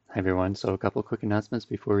Hi everyone, so a couple quick announcements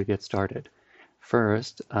before we get started.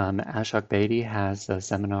 First, Ashok Bedi has a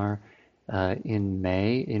seminar in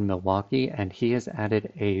May in Milwaukee, and he has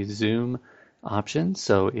added a Zoom option.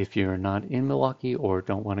 So if you're not in Milwaukee or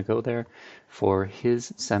don't want to go there for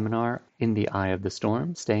his seminar, In the Eye of the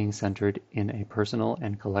Storm, Staying Centered in a Personal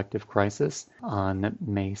and Collective Crisis on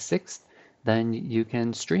May 6th, then you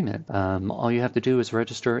can stream it. All you have to do is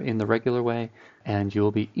register in the regular way, and you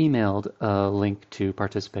will be emailed a link to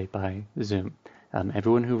participate by Zoom.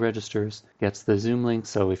 Everyone who registers gets the Zoom link,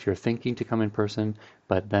 so if you're thinking to come in person,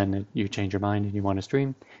 but then you change your mind and you want to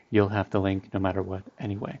stream, you'll have the link no matter what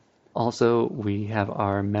anyway. Also, we have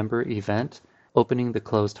our member event, Opening the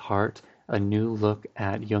Closed Heart, a new look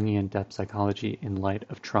at Jungian depth psychology in light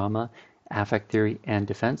of trauma, affect theory, and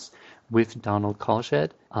defense, with Donald Kalshed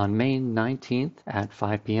on May 19th at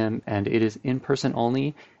 5 p.m. and it is in person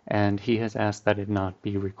only, and he has asked that it not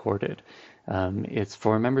be recorded. It's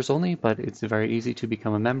for members only, but it's very easy to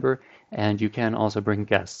become a member, and you can also bring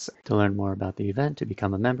guests. To learn more about the event, to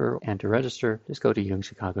become a member, and to register, just go to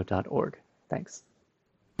jungchicago.org. Thanks.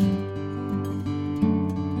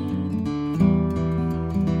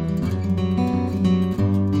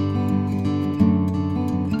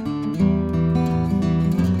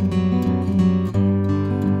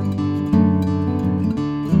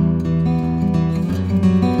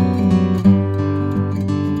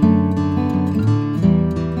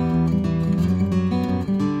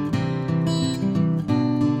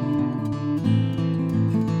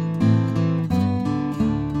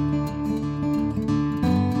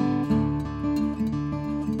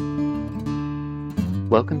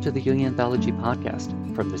 Welcome to the Jung Anthology podcast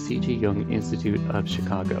from the C.G. Jung Institute of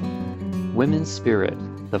Chicago. Women's Spirit,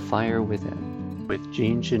 The Fire Within, with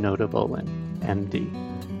Jean Shinoda Bolen,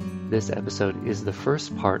 MD. This episode is the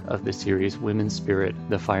first part of the series Women's Spirit,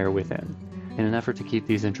 The Fire Within. In an effort to keep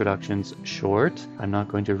these introductions short, I'm not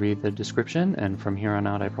going to read the description, and from here on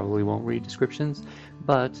out I probably won't read descriptions,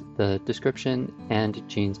 but the description and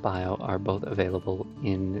Jean's bio are both available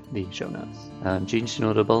in the show notes. Jean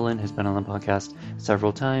Shinoda Bolen has been on the podcast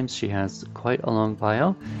several times. She has quite a long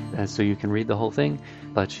bio, so you can read the whole thing,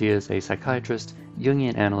 but she is a psychiatrist,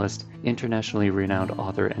 Jungian analyst, internationally renowned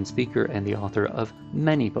author and speaker, and the author of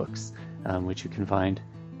many books, which you can find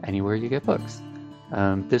anywhere you get books.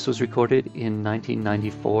 This was recorded in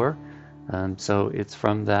 1994, so it's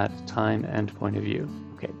from that time and point of view.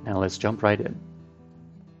 Okay, now let's jump right in.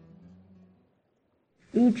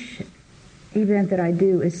 Each event that I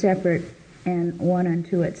do is separate and one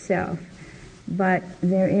unto itself, but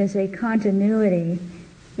there is a continuity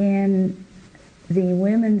in the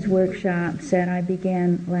women's workshops that I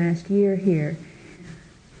began last year here.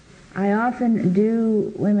 I often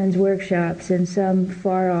do women's workshops in some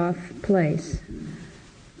far-off place,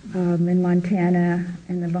 in Montana,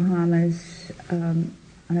 in the Bahamas, on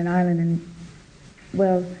an island in,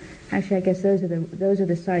 well, actually I guess those are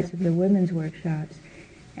the sites of the women's workshops.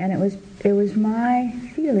 And it was my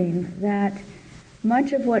feeling that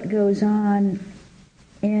much of what goes on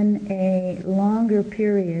in a longer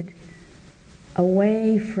period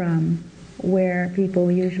away from where people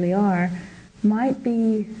usually are might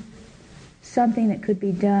be something that could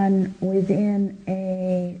be done within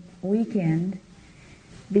a weekend,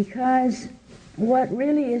 because what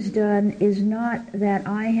really is done is not that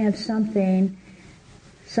I have some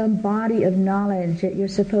body of knowledge that you're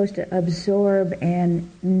supposed to absorb and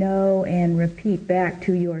know and repeat back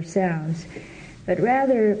to yourselves, but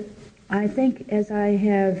rather I think, as I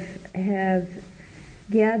have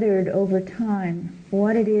gathered over time,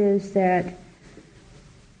 what it is that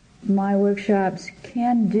my workshops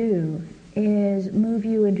can do is move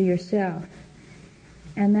you into yourself.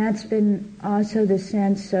 And that's been also the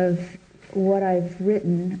sense of what I've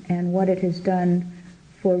written and what it has done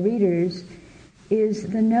for readers, is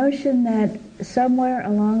the notion that somewhere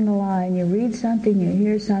along the line you read something, you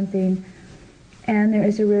hear something, and there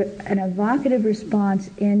is an evocative response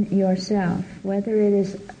in yourself, whether it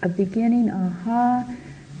is a beginning aha,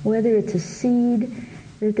 whether it's a seed,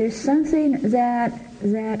 that there's something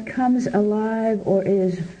that comes alive or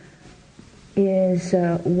is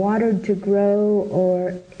watered to grow,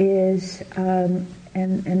 or is,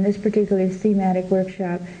 in this particular thematic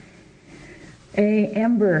workshop, a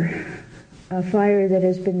ember, a fire that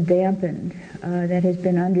has been dampened, that has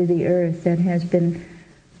been under the earth, that has been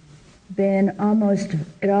almost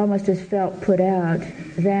has felt put out,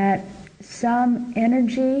 that some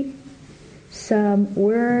energy, some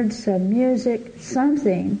words, some music,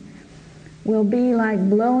 something will be like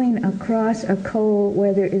blowing across a coal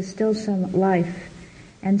where there is still some life,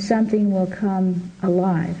 and something will come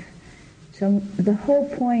alive. So the whole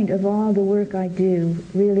point of all the work I do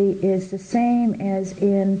really is the same as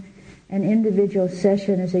in an individual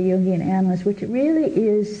session as a Jungian analyst, which really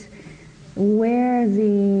is where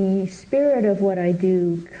the spirit of what I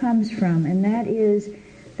do comes from, and that is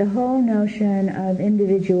the whole notion of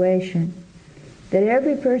individuation, that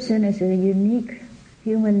every person is a unique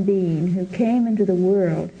human being who came into the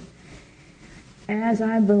world as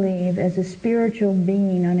I believe, as a spiritual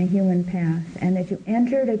being on a human path, and that you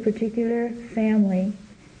entered a particular family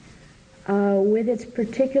with its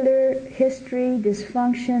particular history,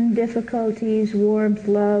 dysfunction, difficulties, warmth,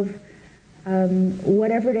 love,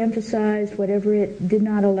 whatever it emphasized, whatever it did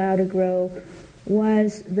not allow to grow,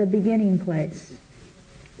 was the beginning place.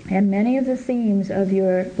 And many of the themes of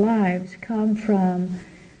your lives come from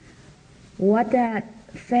what that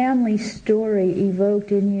family story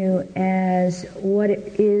evoked in you as what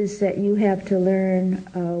it is that you have to learn,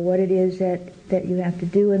 what it is that you have to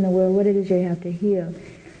do in the world, what it is you have to heal.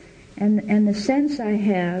 And the sense I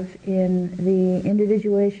have in the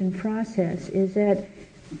individuation process is that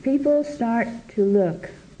people start to look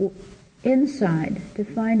inside to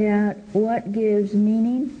find out what gives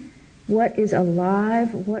meaning, what is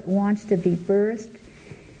alive, what wants to be birthed,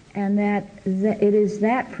 and that it is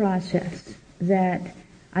that process that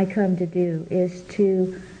I come to do, is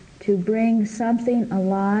to bring something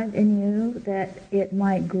alive in you that it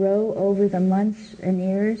might grow over the months and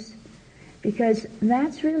years, because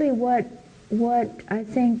that's really what I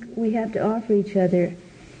think we have to offer each other,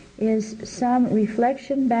 is some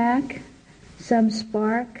reflection back, some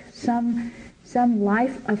spark, some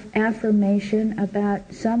life of affirmation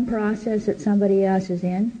about some process that somebody else is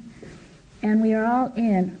in. And we are all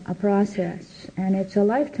in a process, and it's a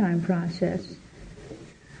lifetime process.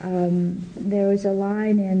 There was a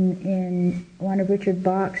line in one of Richard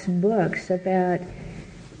Bach's books about,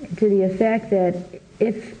 to the effect that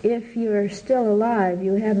if you're still alive,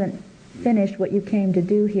 you haven't finished what you came to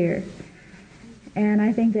do here. And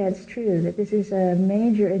I think that's true, that this is a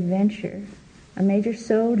major adventure, a major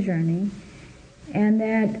soul journey, and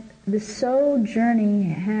that the soul journey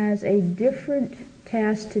has a different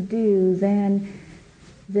task to do than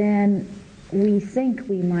we think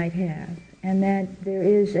we might have, and that there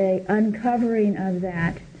is a uncovering of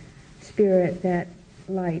that spirit, that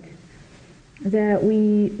light, that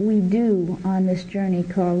we do on this journey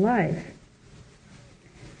called life.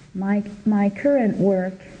 My current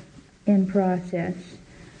work in process,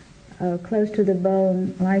 Close to the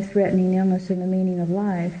Bone, Life-Threatening Illness and the Meaning of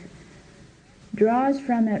Life, draws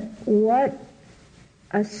from it what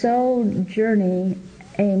a soul journey,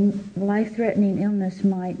 a life-threatening illness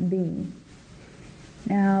might be.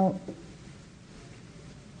 Now,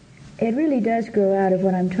 it really does grow out of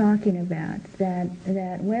what I'm talking about, that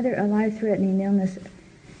whether a life-threatening illness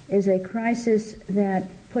is a crisis that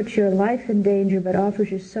puts your life in danger but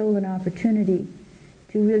offers your soul an opportunity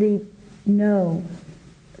to really know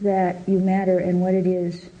that you matter and what it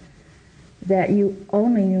is that you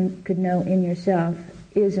only could know in yourself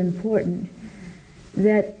is important,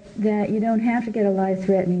 that you don't have to get a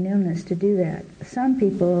life-threatening illness to do that. Some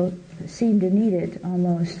people seem to need it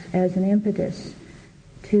almost as an impetus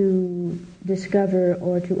to discover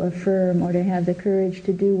or to affirm or to have the courage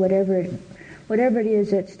to do whatever it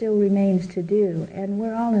is that still remains to do. And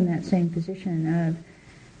we're all in that same position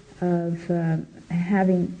of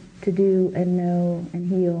having to do and know and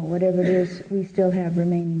heal whatever it is we still have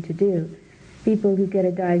remaining to do. People who get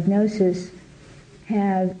a diagnosis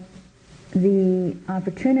have the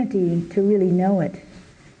opportunity to really know it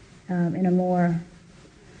in a more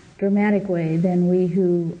dramatic way than we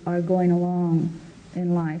who are going along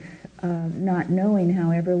in life, not knowing,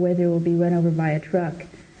 however, whether we'll be run over by a truck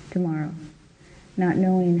tomorrow, not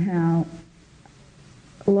knowing how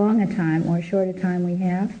long a time or short a time we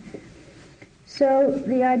have. So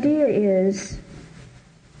the idea is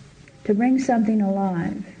to bring something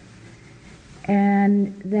alive,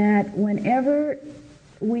 and that whenever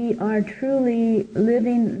we are truly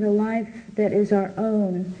living the life that is our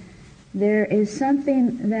own, there is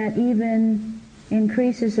something that even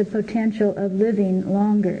increases the potential of living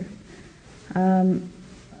longer.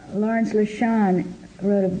 Lawrence LeShan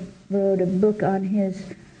wrote a book on his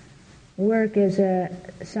work as a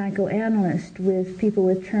psychoanalyst with people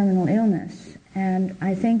with terminal illness, and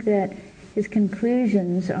I think that his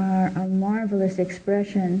conclusions are a marvelous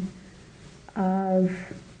expression of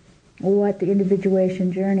what the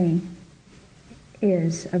individuation journey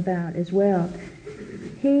is about as well.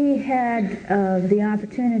 He had the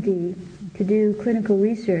opportunity to do clinical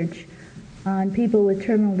research on people with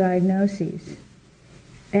terminal diagnoses,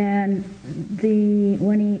 and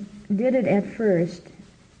when he did it at first,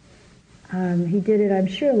 He did it, I'm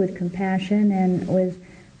sure, with compassion and with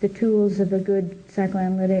the tools of a good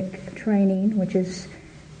psychoanalytic training, which is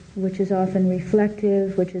often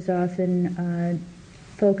reflective, which is often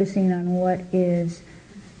focusing on what is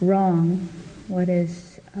wrong, what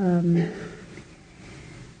is,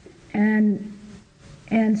 and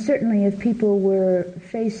certainly if people were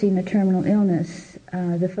facing a terminal illness,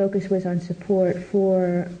 the focus was on support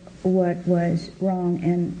for what was wrong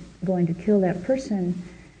and going to kill that person.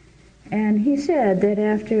 And he said that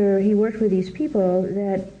after he worked with these people,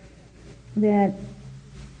 that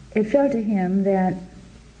it felt to him that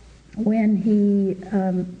when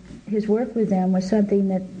his work with them was something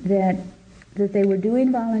that they were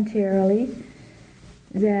doing voluntarily,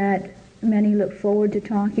 that many looked forward to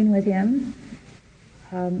talking with him.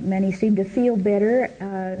 Many seemed to feel better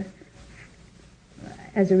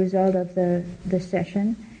as a result of the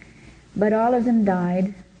session, but all of them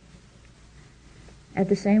died at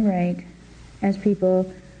the same rate as people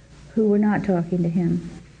who were not talking to him.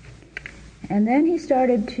 And then he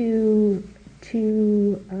started to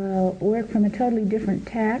work from a totally different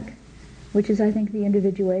tack, which is, I think, the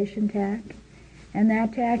individuation tack. And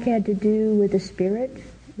that tack had to do with the spirit,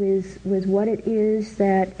 with what it is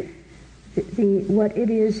that what it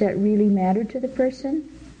is that really mattered to the person.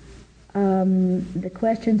 The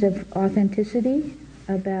questions of authenticity,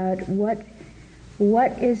 about what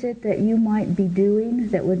is it that you might be doing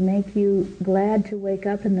that would make you glad to wake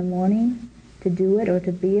up in the morning to do it or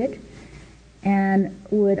to be it, and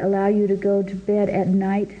would allow you to go to bed at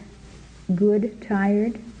night good,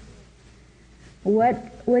 tired.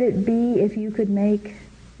 What would it be if you could make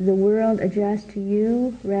the world adjust to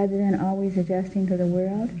you rather than always adjusting to the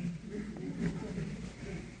world?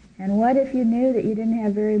 And what if you knew that you didn't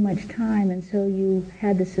have very much time and so you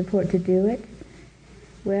had the support to do it?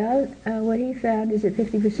 Well, what he found is that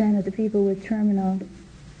 50% of the people with terminal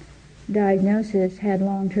diagnosis had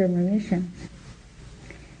long-term remissions.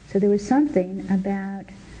 So there was something about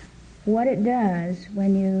what it does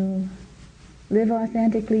when you live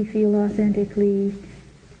authentically, feel authentically,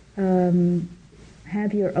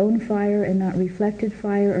 have your own fire and not reflected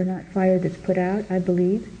fire or not fire that's put out, I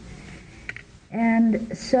believe.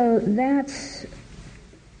 And so that's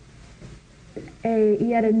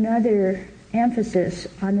yet another emphasis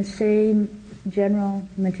on the same general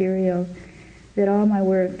material that all my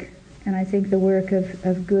work, and I think the work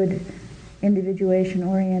of good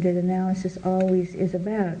individuation-oriented analysis always is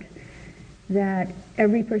about, that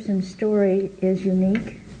every person's story is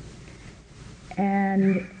unique,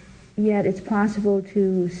 and yet it's possible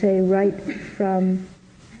to say right from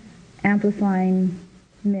amplifying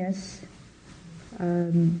myths,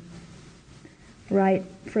 right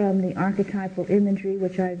from the archetypal imagery,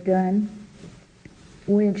 which I've done,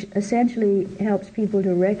 which essentially helps people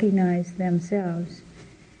to recognize themselves.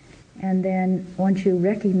 And then once you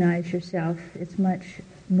recognize yourself, it's much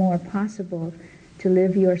more possible to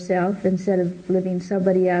live yourself instead of living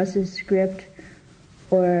somebody else's script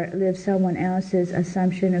or live someone else's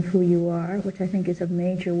assumption of who you are, which I think is a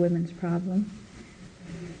major women's problem.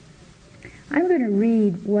 I'm going to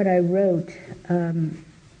read what I wrote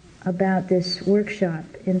about this workshop,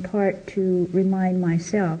 in part to remind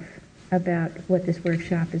myself about what this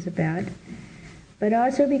workshop is about, but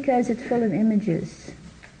also because it's full of images.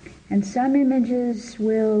 And some images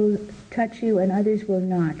will touch you and others will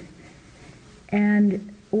not.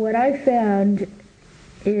 And what I found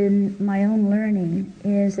in my own learning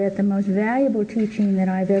is that the most valuable teaching that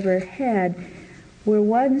I've ever had were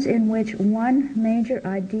ones in which one major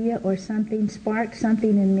idea or something sparked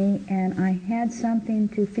something in me and I had something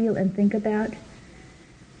to feel and think about.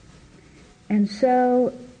 And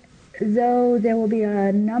so, though there will be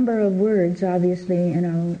a number of words, obviously, in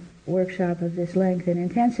a workshop of this length and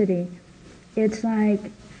intensity, it's like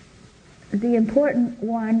the important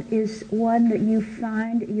one is one that you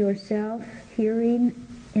find yourself hearing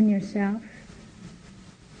in yourself,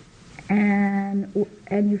 and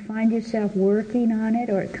you find yourself working on it,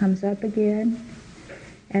 or it comes up again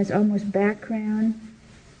as almost background.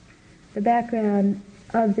 The background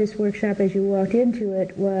of this workshop as you walked into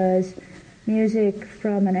it was music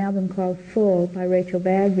from an album called Full by Rachel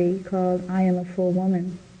Bagby, called I Am a Full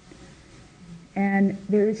Woman. And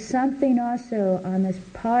there is something also on this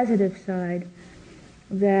positive side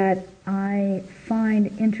that I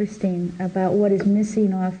find interesting about what is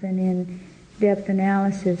missing often in depth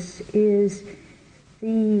analysis, is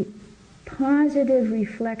the positive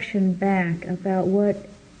reflection back about what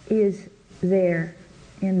is there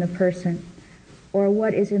in the person, or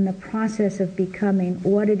what is in the process of becoming,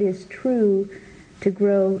 what it is true to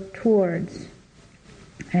grow towards.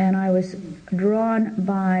 And I was drawn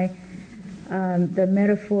by the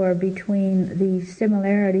metaphor between the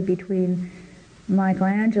similarity between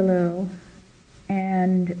Michelangelo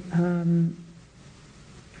and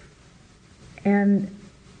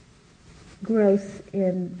growth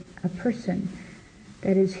in a person.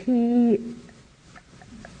 That is, he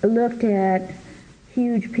looked at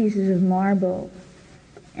huge pieces of marble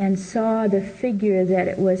and saw the figure that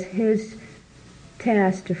it was his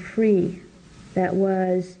task to free that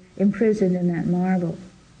was imprisoned in that marble.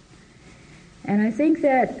 And I think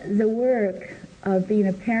that the work of being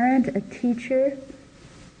a parent, a teacher,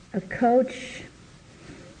 a coach,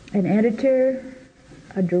 an editor,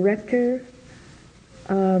 a director,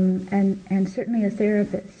 and certainly a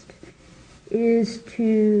therapist, is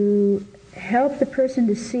to help the person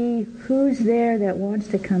to see who's there that wants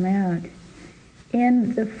to come out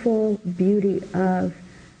in the full beauty of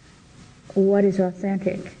what is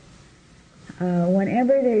authentic.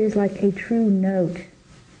 Whenever there is like a true note,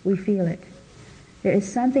 we feel it. There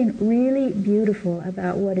is something really beautiful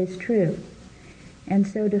about what is true. And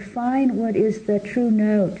so to find what is the true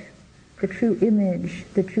note, the true image,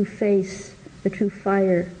 the true face, the true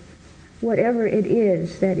fire, whatever it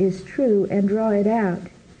is that is true, and draw it out,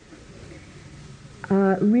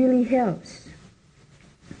 really helps.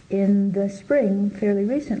 In the spring, fairly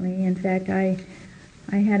recently, in fact, I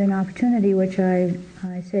had an opportunity which I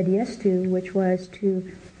said yes to, which was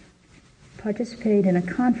to participate in a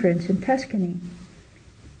conference in Tuscany.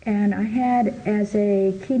 And I had as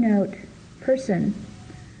a keynote person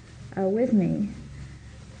with me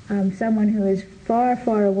someone who is far,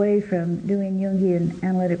 far away from doing Jungian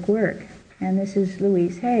analytic work. And this is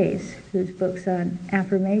Louise Hayes, whose books on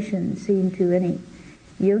affirmation seem to any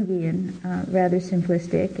Jungian rather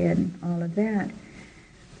simplistic and all of that.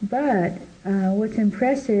 But what's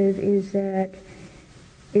impressive is that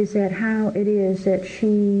how it is that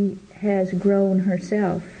she has grown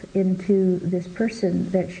herself into this person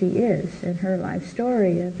that she is, and her life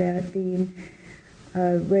story about being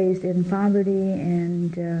raised in poverty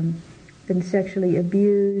and been sexually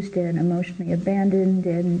abused and emotionally abandoned,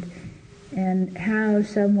 and how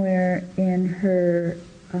somewhere in her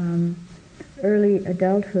early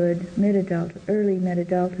mid-adulthood,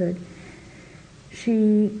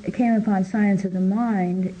 she came upon science of the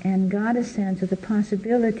mind and got a sense of the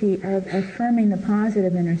possibility of affirming the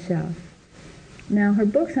positive in herself. Now, her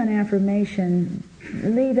books on affirmation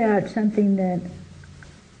leave out something that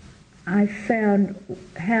I found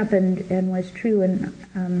happened and was true, and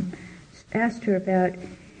asked her about,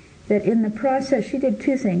 that in the process she did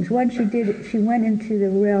two things. One, she went into the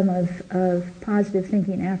realm of positive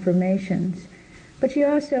thinking affirmations, but she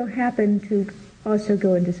also happened to also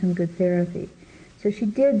go into some good therapy. So she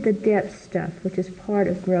did the depth stuff, which is part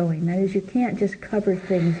of growing. That is, you can't just cover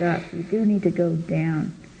things up. You do need to go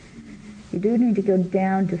down. You do need to go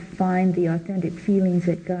down to find the authentic feelings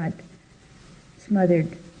that got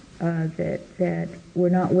smothered, that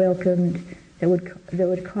were not welcomed, that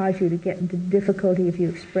would cause you to get into difficulty if you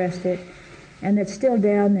expressed it, and that's still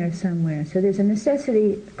down there somewhere. So there's a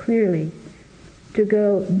necessity, clearly, to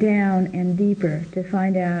go down and deeper to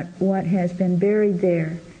find out what has been buried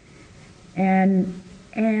there, and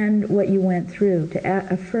what you went through,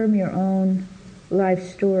 to affirm your own life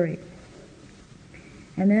story.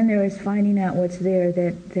 And then there is finding out what's there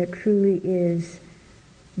that truly is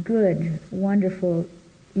good, wonderful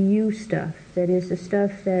you stuff. That is the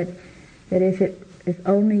stuff that if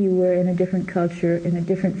only you were in a different culture, in a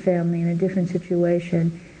different family, in a different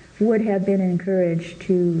situation, would have been encouraged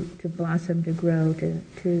to blossom, to grow,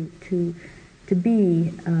 to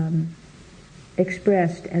be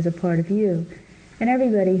expressed as a part of you. And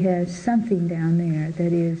everybody has something down there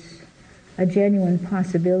that is a genuine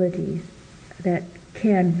possibility that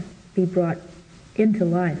can be brought into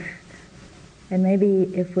life. And maybe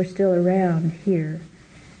if we're still around here,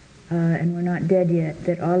 and we're not dead yet,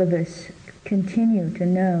 that all of us continue to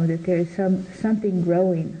know that there is something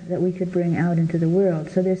growing that we could bring out into the world.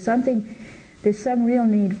 So there's some real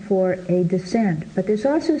need for a descent, but there's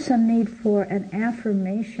also some need for an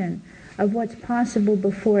affirmation of what's possible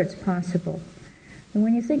before it's possible. And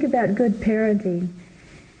when you think about good parenting,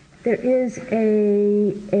 there is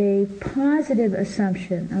a positive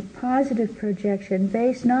assumption, a positive projection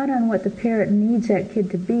based not on what the parent needs that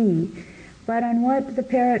kid to be, but on what the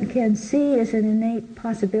parent can see as an innate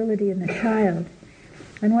possibility in the child.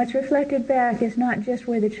 And what's reflected back is not just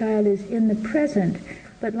where the child is in the present,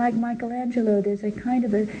 but like Michelangelo, there's a kind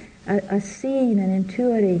of a seeing and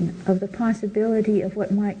intuiting of the possibility of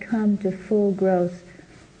what might come to full growth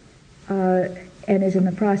and is in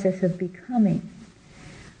the process of becoming.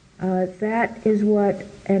 That is what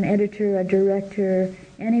an editor, a director,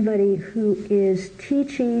 anybody who is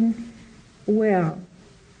teaching well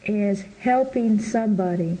is helping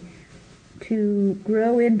somebody to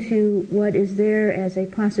grow into what is there as a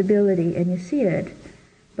possibility, and you see it,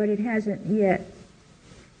 but it hasn't yet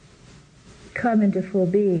come into full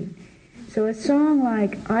being. So a song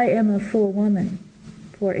like I Am a Full Woman,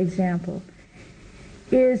 for example,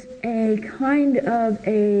 is a kind of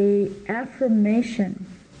a affirmation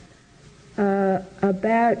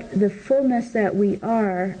about the fullness that we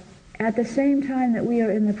are at the same time that we are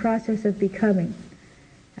in the process of becoming.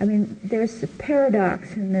 I mean, there's a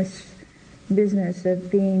paradox in this business of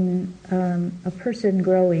being a person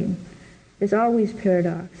growing. There's always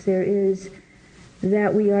paradox. There is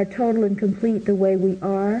that we are total and complete the way we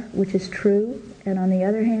are, which is true, and on the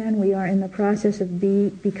other hand, we are in the process of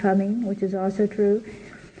becoming, which is also true.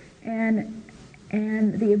 And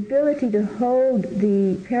the ability to hold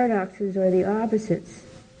the paradoxes or the opposites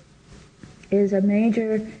is a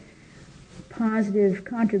major positive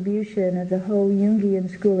contribution of the whole Jungian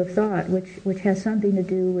school of thought, which has something to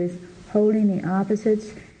do with holding the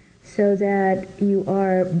opposites so that you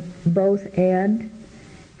are both and.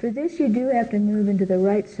 For this, you do have to move into the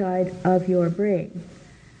right side of your brain.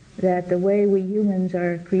 That the way we humans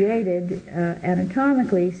are created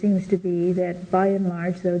anatomically seems to be that by and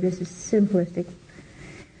large, though this is simplistic,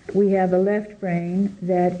 we have a left brain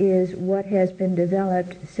that is what has been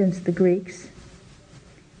developed since the Greeks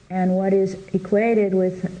and what is equated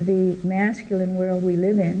with the masculine world we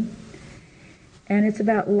live in. And it's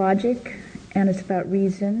about logic, and it's about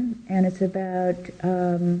reason, and it's about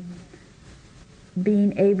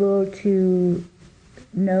being able to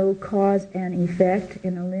know cause and effect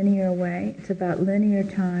in a linear way. It's about linear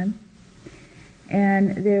time.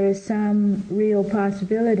 And there is some real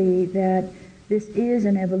possibility that this is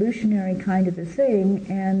an evolutionary kind of a thing,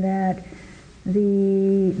 and that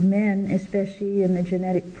the men, especially in the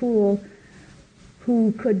genetic pool,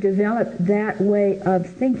 who could develop that way of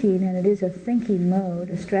thinking, and it is a thinking mode,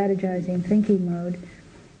 a strategizing thinking mode,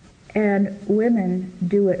 and women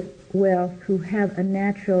do it well who have a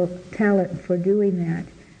natural talent for doing that,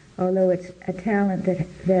 although it's a talent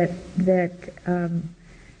that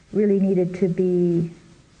really needed to be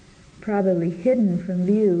probably hidden from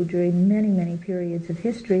view during many, many periods of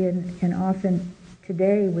history, and often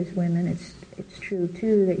today with women. It's true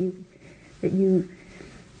too that you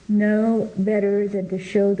know better than to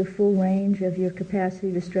show the full range of your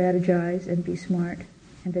capacity to strategize and be smart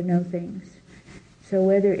and to know things. So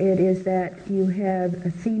whether it is that you have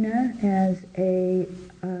Athena as a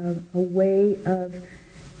way of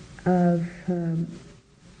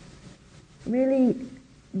really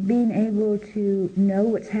being able to know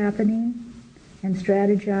what's happening and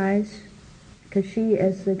strategize, because she,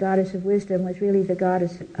 as the goddess of wisdom, was really the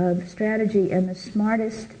goddess of strategy and the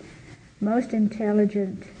smartest, most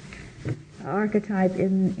intelligent archetype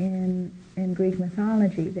in Greek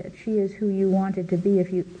mythology, that she is who you wanted to be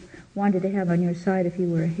if you wanted to have on your side if you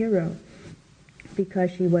were a hero, because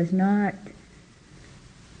she was not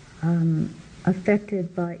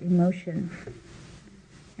affected by emotion,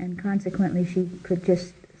 and consequently she could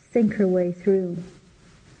just think her way through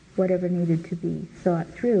whatever needed to be thought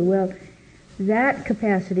through. Well, that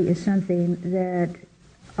capacity is something that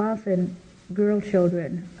often girl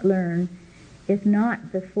children learn, if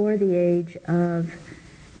not before the age of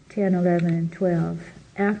 10, 11, and 12,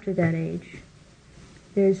 after that age.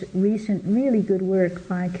 There's recent really good work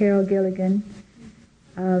by Carol Gilligan,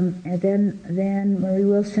 and then Marie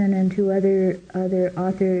Wilson and two other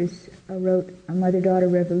authors wrote A Mother-Daughter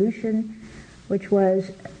Revolution, which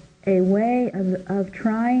was a way of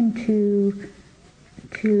trying to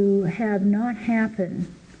have not happen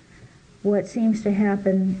what seems to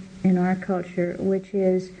happen in our culture, which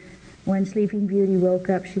is when Sleeping Beauty woke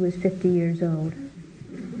up, she was 50 years old.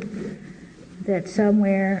 That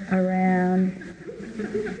somewhere around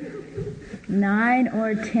 9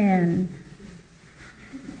 or 10,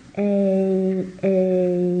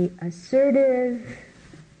 a assertive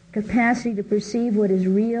capacity to perceive what is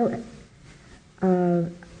real,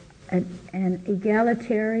 an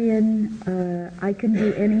egalitarian, I can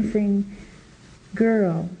do anything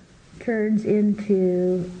girl turns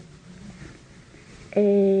into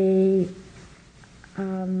a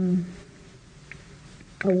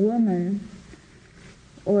woman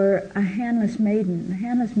or a handless maiden. The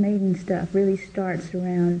handless maiden stuff really starts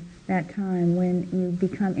around that time when you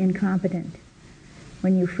become incompetent,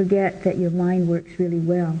 when you forget that your mind works really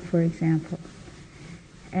well, for example,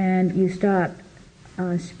 and you stop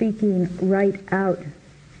speaking right out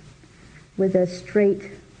with a straight,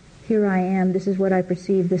 here I am, this is what I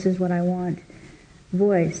perceive, this is what I want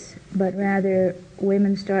voice, but rather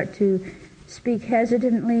women start to speak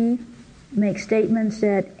hesitantly, make statements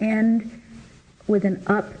that end with an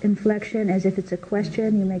up inflection, as if it's a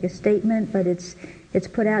question. You make a statement, but it's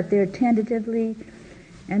put out there tentatively.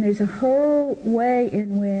 And there's a whole way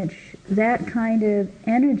in which that kind of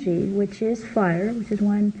energy, which is fire, which is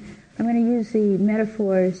one, I'm going to use the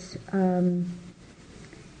metaphors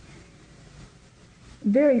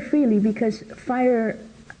very freely, because fire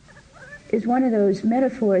is one of those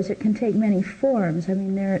metaphors that can take many forms. I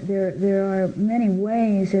mean, there are many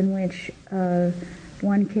ways in which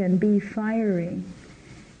one can be fiery.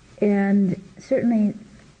 And certainly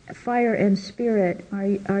fire and spirit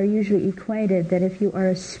are usually equated, that if you are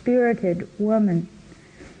a spirited woman,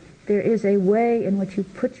 there is a way in which you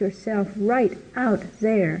put yourself right out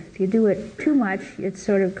there. If you do it too much, it's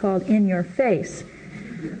sort of called in your face.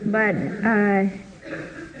 But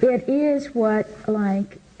it is what,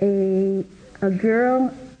 like, a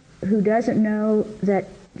girl who doesn't know that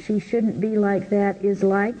she shouldn't be like that is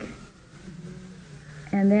like.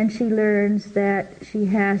 And then she learns that she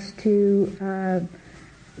has to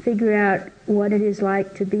figure out what it is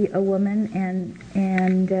like to be a woman and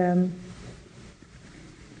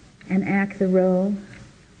act the role.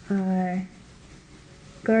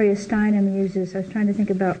 Gloria Steinem uses, I was trying to think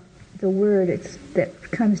about the word that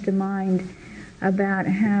comes to mind about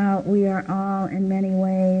how we are all in many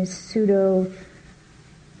ways that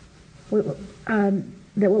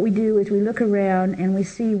what we do is we look around and we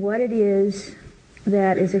see what it is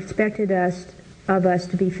that is expected of us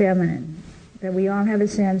to be feminine. That we all have a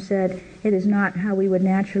sense that it is not how we would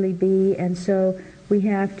naturally be, and so we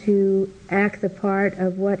have to act the part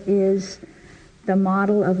of what is the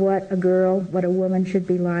model of what a woman should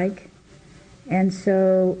be like. And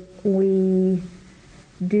so we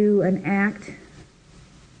do an act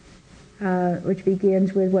which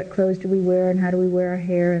begins with what clothes do we wear and how do we wear our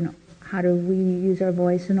hair and how do we use our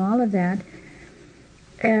voice and all of that.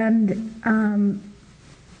 And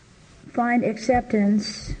find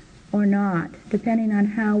acceptance or not, depending on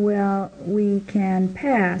how well we can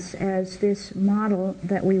pass as this model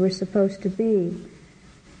that we were supposed to be.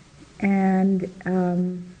 And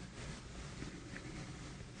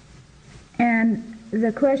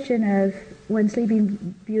the question of when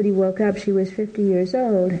Sleeping Beauty woke up, she was 50 years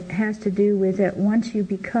old, has to do with that once you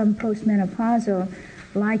become postmenopausal,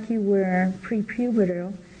 like you were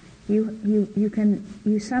prepubertal,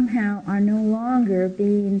 you somehow are no longer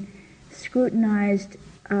being scrutinized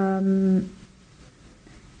in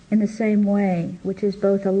the same way, which is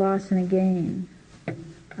both a loss and a gain.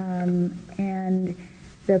 And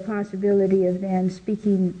the possibility of then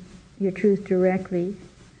speaking your truth directly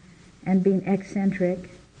and being eccentric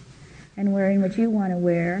and wearing what you want to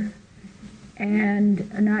wear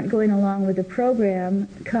and not going along with the program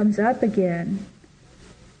comes up again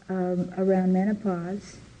around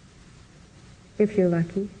menopause, if you're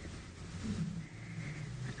lucky.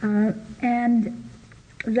 And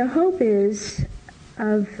the hope is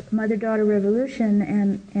of Mother-Daughter Revolution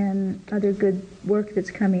and other good work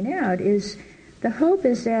that's coming out is the hope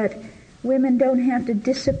is that women don't have to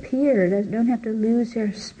disappear, don't have to lose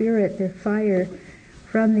their spirit, their fire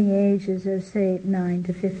from the ages of, say, 9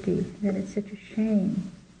 to 50, that it's such a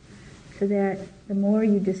shame. So that the more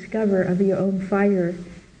you discover of your own fire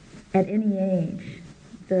at any age,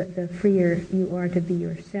 the freer you are to be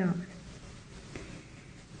yourself.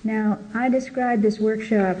 Now, I described this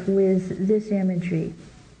workshop with this imagery.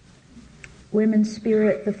 Women's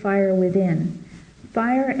spirit, the fire within.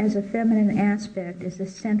 Fire as a feminine aspect is the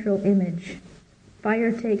central image.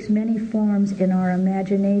 Fire takes many forms in our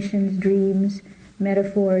imaginations, dreams,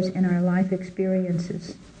 metaphors, and our life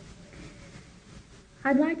experiences.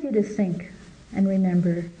 I'd like you to think and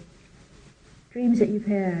remember dreams that you've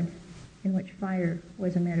had in which fire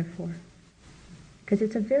was a metaphor. Because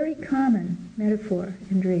it's a very common metaphor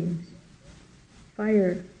in dreams.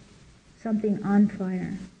 Fire, something on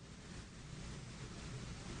fire.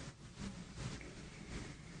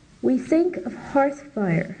 We think of hearth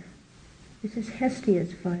fire. This is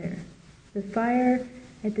Hestia's fire. The fire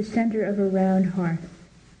at the center of a round hearth.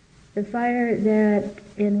 The fire that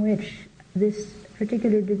in which this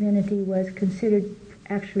particular divinity was considered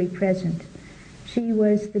actually present. She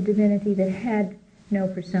was the divinity that had no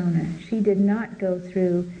persona. She did not go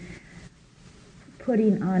through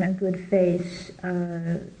putting on a good face,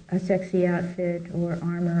 a sexy outfit or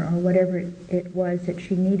armor or whatever it was that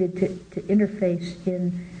she needed to interface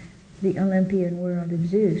in the Olympian world of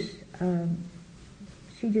Zeus.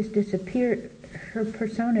 She just disappeared. Her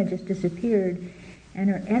persona just disappeared, and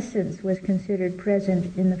her essence was considered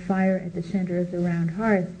present in the fire at the center of the round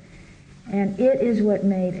hearth. And it is what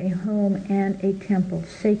made a home and a temple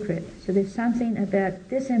sacred. So there's something about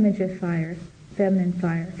this image of fire, feminine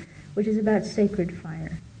fire, which is about sacred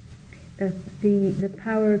fire. the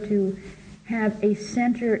power to have a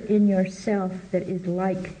center in yourself that is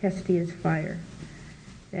like Hestia's fire,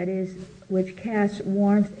 that is, which casts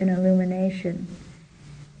warmth and illumination,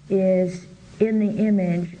 is in the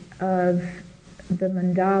image of the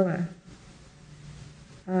mandala,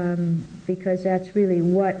 because that's really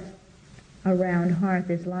what a round hearth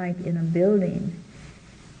is like in a building.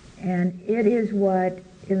 And it is what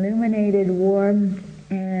illuminated, warmed,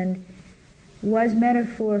 and was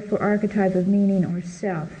metaphor for archetype of meaning or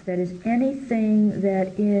self. That is, anything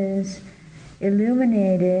that is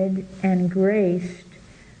illuminated and graced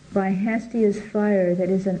by Hestia's fire, that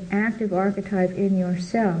is an active archetype in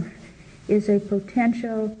yourself, is a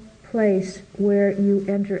potential place where you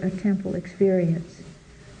enter a temple experience.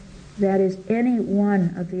 That is any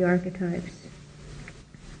one of the archetypes.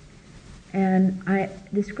 And I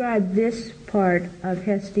described this part of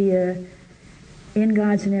Hestia in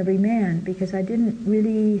Gods in Every Man because I didn't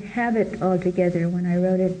really have it all together when I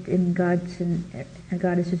wrote it in Gods and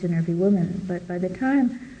Goddesses in Every Woman. But by the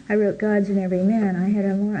time I wrote Gods in Every Man, I had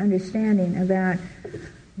a more understanding about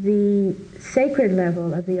the sacred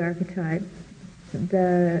level of the archetype,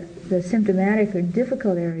 the symptomatic or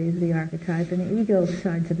difficult areas of the archetype, and the ego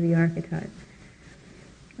sides of the archetype.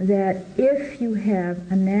 That if you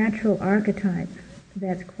have a natural archetype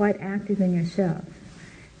that's quite active in yourself,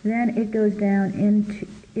 then it goes down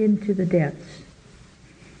into the depths.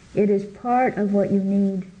 It is part of what you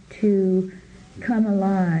need to come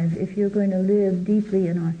alive if you're going to live deeply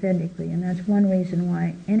and authentically. And that's one reason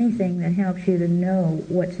why anything that helps you to know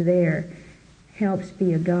what's there helps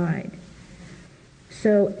be a guide.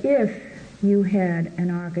 So if you had an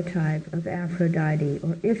archetype of Aphrodite,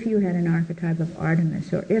 or if you had an archetype of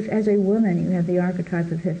Artemis, or if as a woman you have the archetype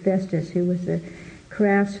of Hephaestus, who was the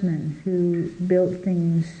craftsman who built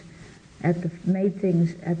things made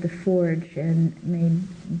things at the forge and made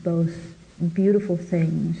both beautiful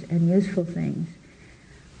things and useful things,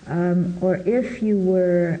 or if you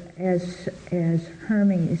were as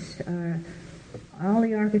Hermes, all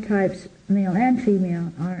the archetypes, male and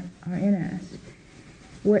female, are in us.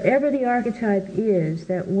 Whatever the archetype is,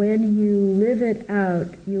 that when you live it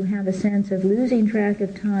out, you have a sense of losing track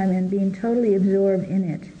of time and being totally absorbed in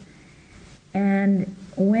it. And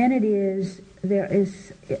when it is,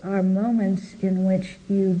 are moments in which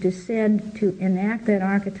you descend to enact that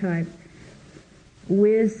archetype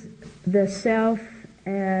with the self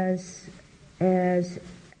as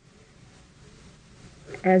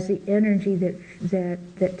the energy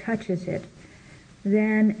that touches it.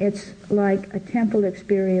 Then it's like a temple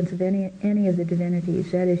experience of any of the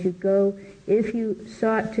divinities. That is, if you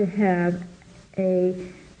sought to have a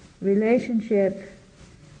relationship,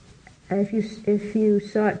 if you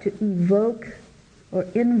sought to evoke or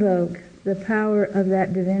invoke the power of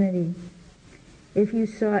that divinity, if you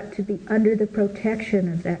sought to be under the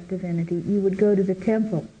protection of that divinity, you would go to the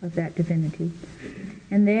temple of that divinity.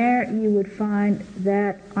 And there you would find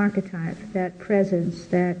that archetype, that presence,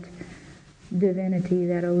 that divinity,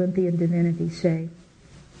 that Olympian divinity, say.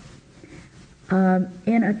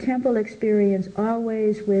 In a temple experience,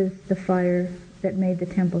 always with the fire that made the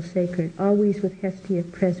temple sacred, always with Hestia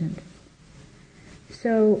present.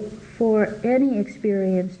 So for any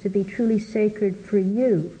experience to be truly sacred for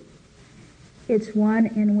you, it's one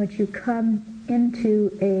in which you come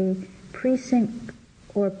into a precinct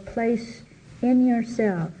or place in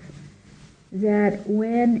yourself that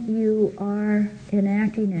when you are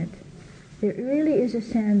enacting it, there really is a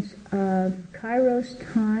sense of kairos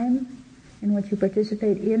time, in which you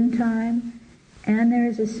participate in time, and there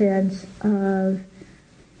is a sense of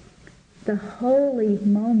the holy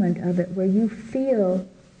moment of it, where you feel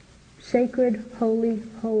sacred, holy,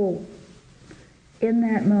 whole. In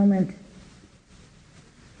that moment,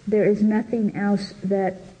 there is nothing else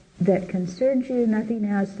that concerns you, nothing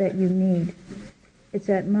else that you need. It's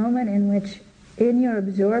that moment in which, in your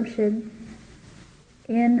absorption,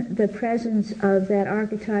 in the presence of that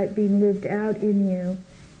archetype being lived out in you,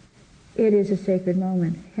 it is a sacred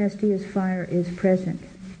moment. Hestia's fire is present.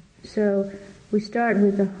 So we start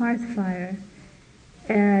with the hearth fire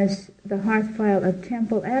as the hearth fire of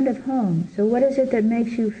temple and of home. So what is it that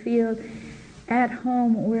makes you feel at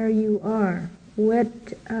home where you are?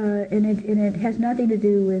 And it has nothing to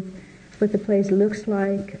do with what the place looks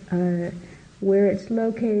like, where it's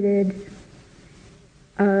located,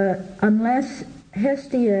 unless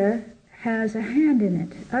Hestia has a hand in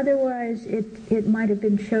it. Otherwise, it might have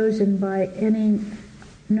been chosen by any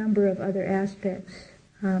number of other aspects,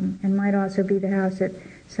 and might also be the house that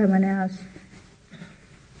someone else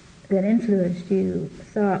that influenced you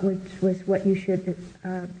thought was what you should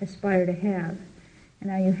aspire to have. And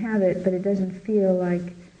now you have it, but it doesn't feel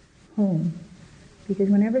like home. Because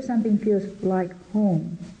whenever something feels like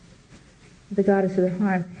home, the goddess of the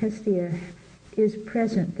hearth, Hestia, is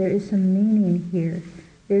present. There is some meaning here.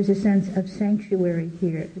 There's a sense of sanctuary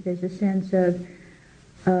here. There's a sense of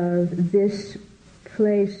this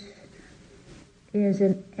place is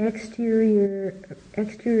an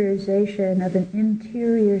exteriorization of an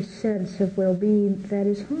interior sense of well-being that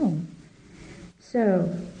is home.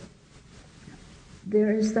 So,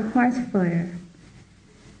 there is the hearth fire.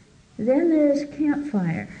 Then there is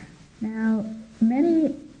campfire. Now,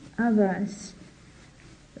 many of us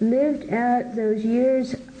lived out those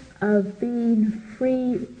years of being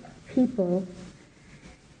free people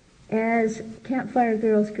as campfire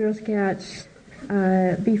girls, Girl Scouts,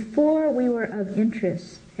 before we were of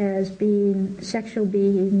interest as being sexual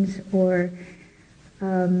beings or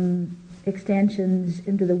extensions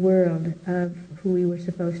into the world of who we were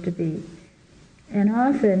supposed to be. And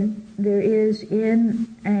often there is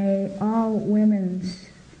in a all-women's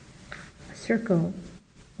circle,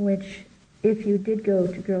 which if you did go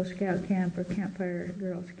to Girl Scout camp or Campfire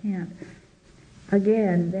Girls camp,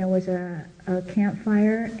 again, there was a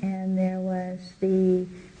campfire, and there was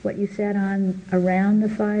what you sat on around the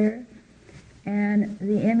fire, and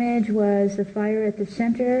the image was the fire at the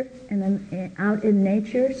center and then out in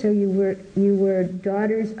nature. So you were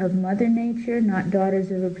daughters of Mother Nature, not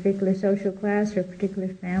daughters of a particular social class or a particular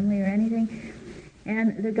family or anything.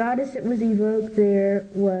 And the goddess that was evoked there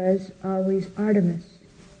was always Artemis,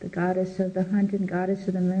 the goddess of the hunt and goddess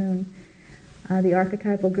of the moon, the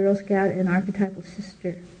archetypal Girl Scout and archetypal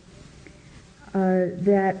sister.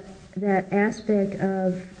 That aspect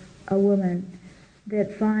of a woman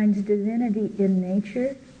that finds divinity in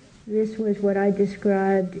nature. This was what I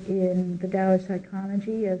described in the Taoist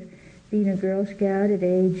psychology of being a Girl Scout at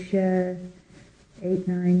age 8,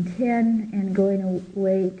 9, 10, and going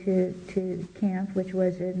away to camp, which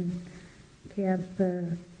was in Camp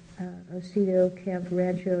Osito, Camp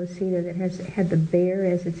Rancho Osito, that had the bear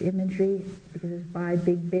as its imagery, because it's by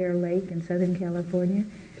Big Bear Lake in Southern California.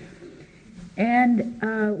 And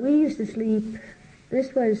we used to sleep.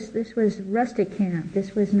 This was rustic camp.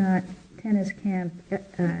 This was not tennis camp,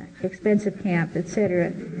 expensive camp,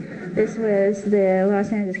 etc. This was the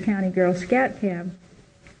Los Angeles County Girl Scout camp,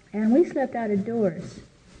 and we slept out of doors.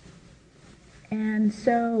 And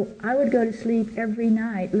so I would go to sleep every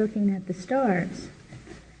night looking at the stars.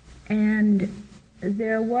 And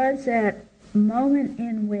there was that moment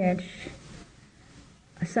in which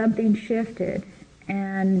something shifted,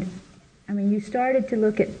 and I mean, you started to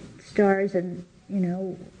look at stars, and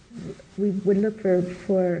we would look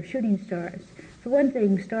for shooting stars. For one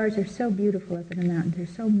thing, stars are so beautiful up in the mountains.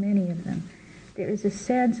 There's so many of them. There is a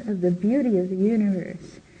sense of the beauty of the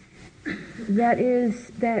universe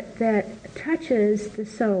that touches the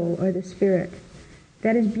soul or the spirit.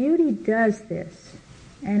 That is, beauty does this.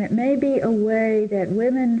 And it may be a way that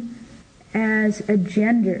women as a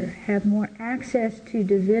gender have more access to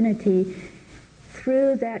divinity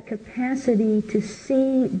through that capacity to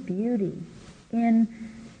see beauty in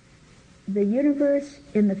the universe,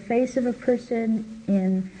 in the face of a person,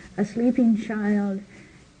 in a sleeping child,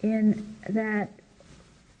 in that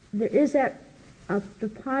there is that the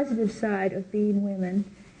positive side of being women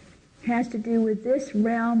has to do with this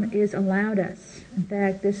realm is allowed us. In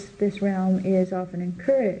fact, this realm is often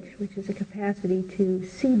encouraged, which is a capacity to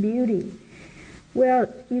see beauty.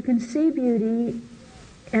 Well, you can see beauty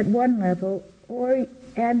at one level,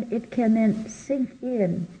 and it can then sink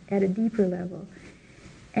in at a deeper level.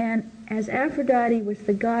 And as Aphrodite was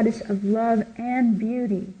the goddess of love and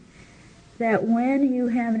beauty, that when you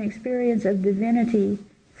have an experience of divinity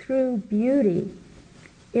through beauty,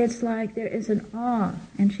 it's like there is an awe.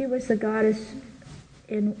 And she was the goddess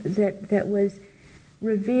that was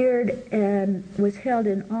revered and was held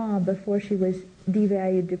in awe before she was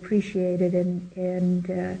devalued, depreciated,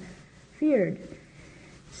 and feared.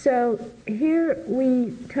 So here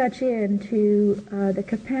we touch into the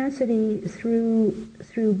capacity through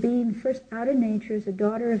being first out of nature as a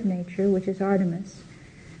daughter of nature, which is Artemis,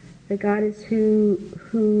 the goddess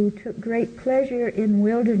who took great pleasure in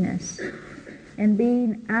wilderness and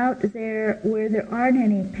being out there where there aren't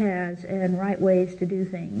any paths and right ways to do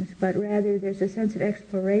things, but rather there's a sense of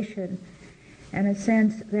exploration and a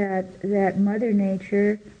sense that Mother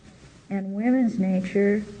Nature and women's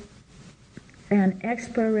nature and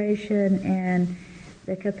exploration and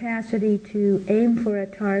the capacity to aim for a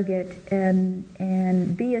target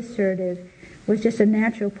and be assertive was just a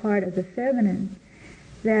natural part of the feminine.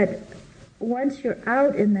 That once you're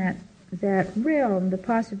out in that realm, the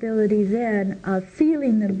possibility then of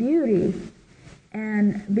feeling the beauty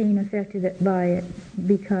and being affected by it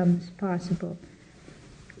becomes possible.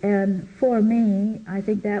 And for me, I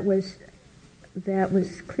think that was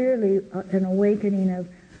clearly an awakening of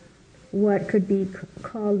what could be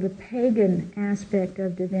called the pagan aspect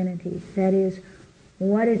of divinity. That is,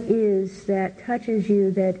 what it is that touches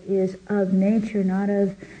you that is of nature, not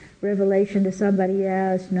of revelation to somebody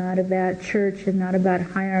else, not about church and not about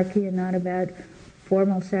hierarchy and not about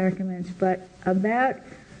formal sacraments, but about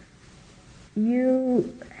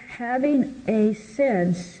you having a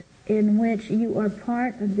sense in which you are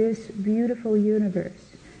part of this beautiful universe.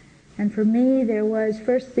 And for me, there was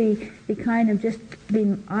first the kind of just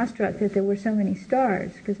being awestruck that there were so many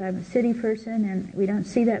stars, because I'm a city person and we don't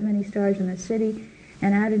see that many stars in the city.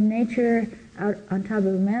 And out in nature, out on top of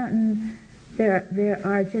a mountain, there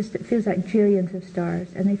are just, it feels like jillions of stars,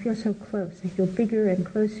 and they feel so close. They feel bigger and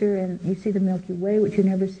closer, and you see the Milky Way, which you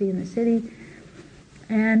never see in the city.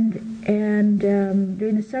 And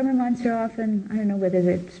during the summer months are often, I don't know whether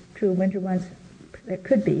it's true winter months, it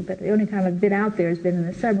could be, but the only time I've been out there has been in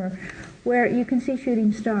the summer, where you can see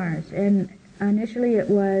shooting stars. And initially it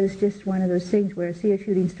was just one of those things where see a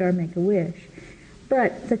shooting star, make a wish.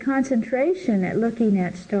 But the concentration at looking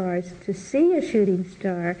at stars, to see a shooting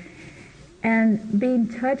star and being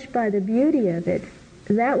touched by the beauty of it,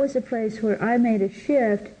 that was a place where I made a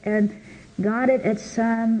shift and got it at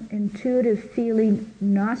some intuitive feeling,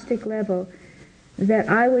 Gnostic level, that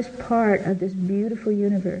I was part of this beautiful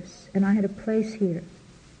universe and I had a place here.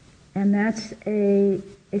 And that's a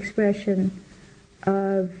expression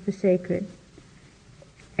of the sacred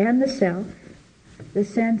and the self, the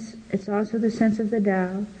sense. It's also the sense of the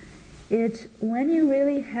Tao. It's when you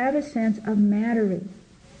really have a sense of mattering,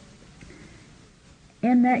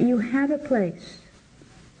 in that you have a place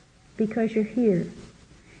because you're here.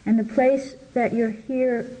 And the place that you're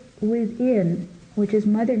here within, which is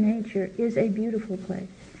Mother Nature, is a beautiful place.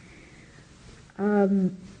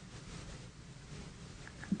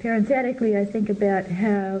 Parenthetically, I think about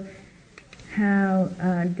how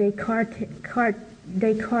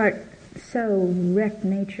Descartes so wrecked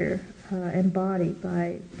nature and body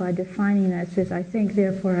by defining us as I think,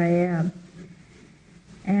 therefore I am.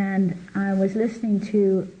 And I was listening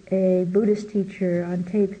to a Buddhist teacher on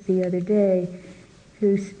tape the other day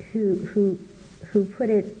who put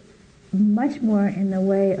it much more in the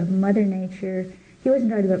way of Mother Nature. He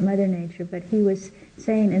wasn't talking about Mother Nature, but he was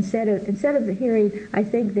saying instead of hearing I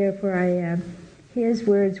think, therefore I am, his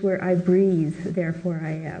words were I breathe, therefore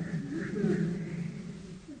I am.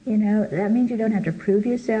 You know, that means you don't have to prove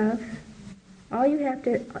yourself. You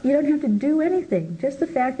don't have to do anything. Just the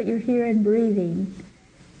fact that you're here and breathing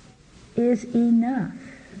is enough.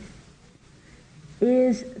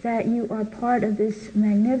 Is that you are part of this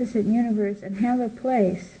magnificent universe and have a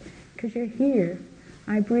place because you're here.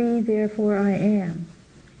 I breathe, therefore I am.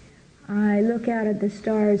 I look out at the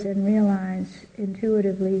stars and realize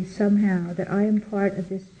intuitively somehow that I am part of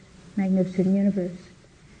this magnificent universe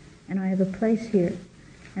and I have a place here.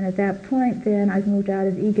 And at that point then I've moved out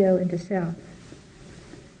of ego into self.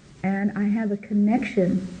 And I have a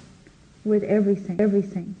connection with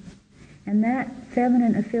everything. And that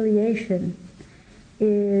feminine affiliation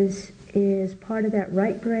is part of that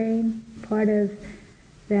right brain, part of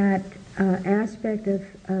that aspect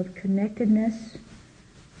of connectedness,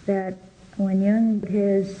 that when Jung did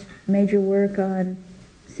his major work on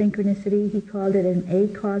synchronicity, he called it an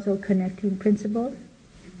acausal connecting principle.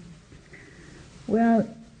 Well,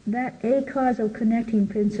 that acausal connecting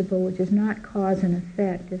principle, which is not cause and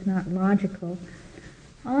effect, is not logical,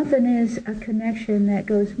 often is a connection that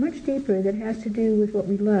goes much deeper, that has to do with what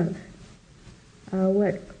we love,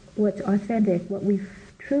 what's authentic, what we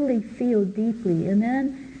truly feel deeply. And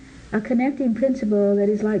then a connecting principle that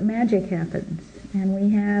is like magic happens, and we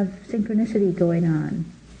have synchronicity going on.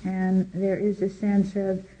 And there is a sense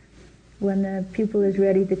of when the pupil is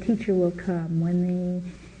ready, the teacher will come. When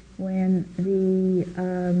the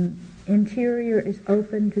interior is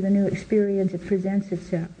open to the new experience, it presents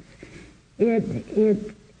itself.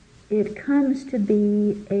 It comes to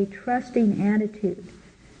be a trusting attitude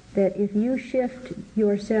that if you shift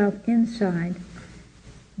yourself inside,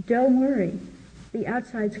 don't worry, the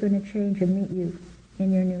outside's going to change and meet you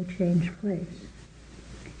in your new changed place.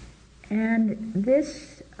 And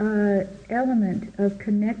this element of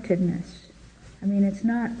connectedness, I mean, it's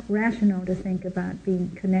not rational to think about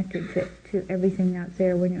being connected to everything out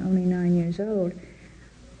there when you're only 9 years old,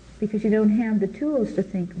 because you don't have the tools to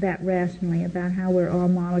think that rationally about how we're all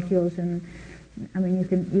molecules. And I mean,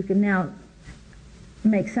 you can now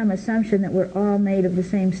make some assumption that we're all made of the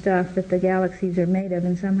same stuff that the galaxies are made of,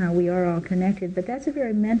 and somehow we are all connected. But that's a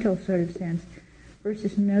very mental sort of sense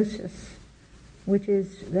versus gnosis, which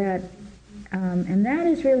is that, and that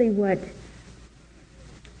is really what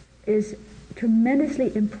is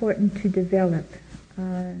tremendously important to develop.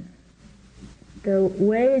 The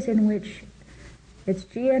ways in which it's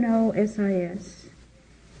Gnosis,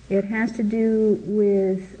 it has to do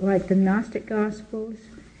with, like, the Gnostic Gospels,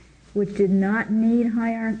 which did not need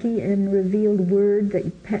hierarchy and revealed word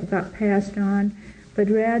that got passed on, but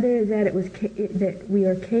rather that it was that we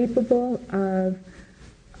are capable of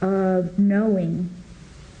knowing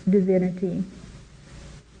divinity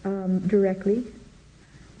directly,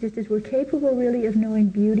 just as we're capable really of knowing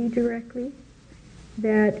beauty directly.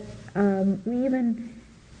 That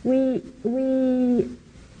we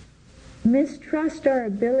mistrust our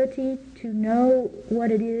ability to know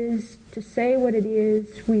what it is, to say what it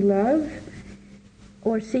is we love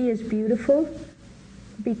or see as beautiful,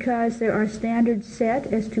 because there are standards set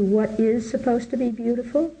as to what is supposed to be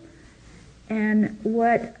beautiful and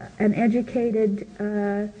what an educated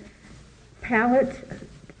palate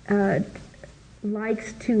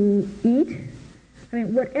likes to eat. I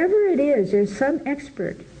mean, whatever it is, there's some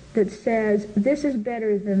expert that says this is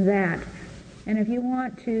better than that. And if you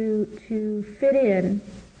want to fit in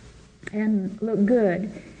and look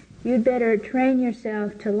good, you'd better train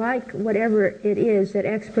yourself to like whatever it is that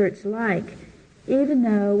experts like, even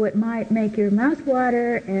though what might make your mouth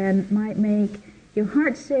water and might make your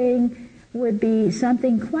heart sing would be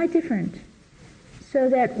something quite different. So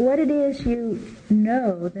that what it is you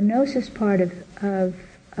know, the gnosis part of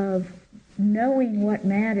knowing what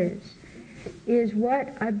matters, is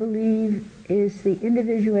what I believe is the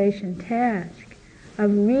individuation task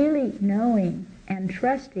of really knowing and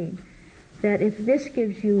trusting that if this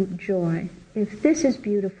gives you joy, if this is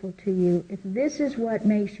beautiful to you, if this is what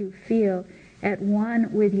makes you feel at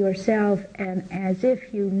one with yourself and as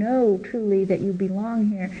if you know truly that you belong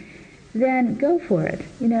here, then go for it.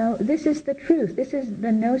 You know, this is the truth. This is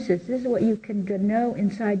the gnosis. This is what you can know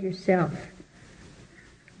inside yourself.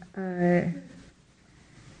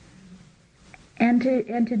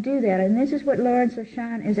 And to do that, and this is what Lawrence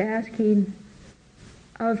Oshan is asking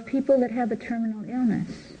of people that have a terminal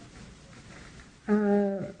illness.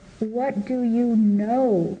 What do you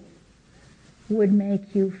know would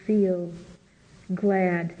make you feel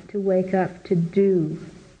glad to wake up to do?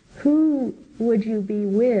 Who would you be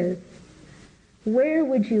with? Where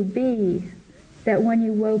would you be that when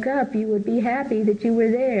you woke up you would be happy that you were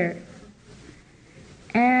there?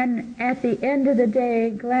 And at the end of the day,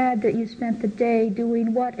 glad that you spent the day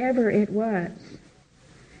doing whatever it was.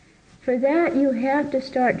 For that, you have to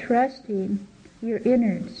start trusting your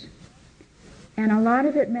innards. And a lot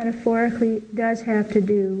of it, metaphorically, does have to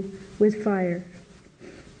do with fire.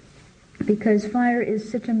 Because fire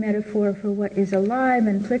is such a metaphor for what is alive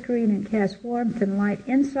and flickering and casts warmth and light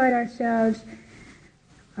inside ourselves,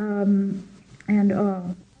 and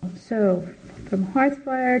all. So, from hearth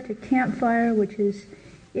fire to campfire, which is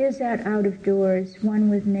that out of doors, one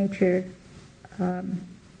with nature,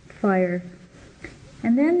 fire.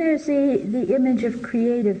 And then there's the image of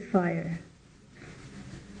creative fire.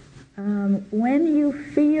 When you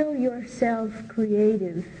feel yourself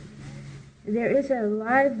creative, there is a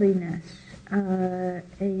liveliness, and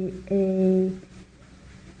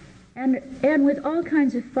with all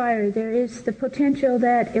kinds of fire, there is the potential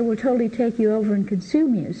that it will totally take you over and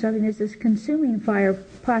consume you. So I mean, there's this consuming fire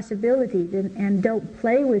possibility, and don't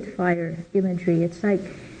play with fire imagery. It's like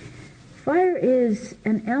fire is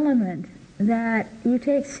an element that you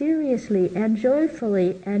take seriously and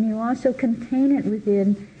joyfully, and you also contain it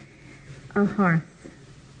within a hearth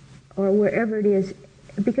or wherever it is,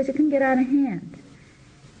 because it can get out of hand.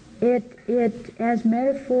 It as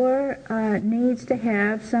metaphor, needs to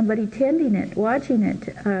have somebody tending it, watching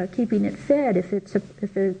it, keeping it fed.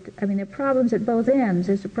 There are problems at both ends.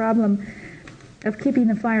 There's a problem of keeping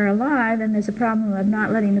the fire alive, and there's a problem of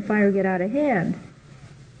not letting the fire get out of hand.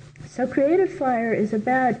 So creative fire is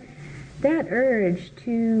about that urge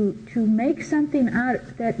to make something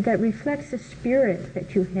out that reflects the spirit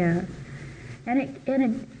that you have.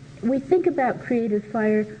 We think about creative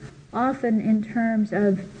fire often in terms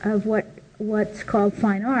of what's called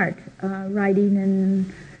fine art, writing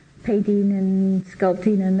and painting and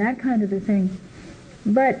sculpting and that kind of a thing.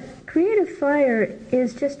 But creative fire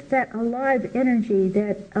is just that alive energy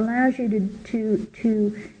that allows you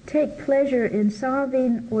to take pleasure in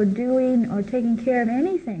solving or doing or taking care of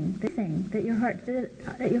anything that your heart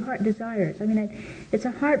desires. I mean, it's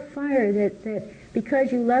a heart fire that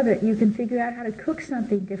because you love it, you can figure out how to cook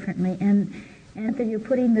something differently, and that you're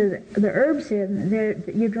putting the herbs in there,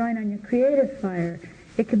 you're drawing on your creative fire.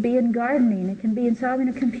 It could be in gardening. It can be in solving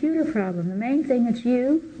a computer problem. The main thing is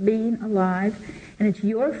you being alive, and it's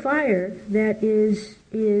your fire that is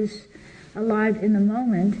alive in the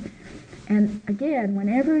moment. And again,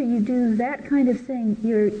 whenever you do that kind of thing,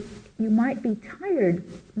 you might be tired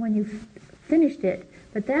when you've finished it,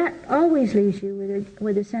 but that always leaves you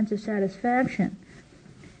with a sense of satisfaction.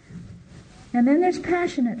 And then there's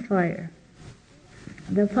passionate fire.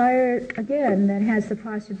 The fire, again, that has the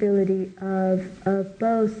possibility of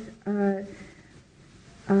both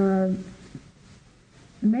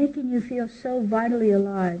making you feel so vitally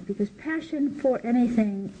alive, because passion for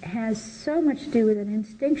anything has so much to do with an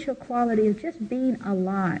instinctual quality of just being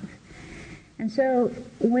alive. And so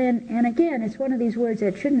and again, it's one of these words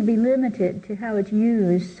that shouldn't be limited to how it's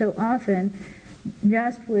used so often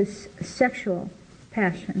just with sexual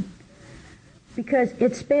passion, because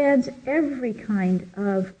it spans every kind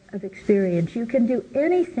of experience. You can do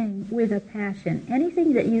anything with a passion,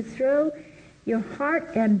 anything that you throw your heart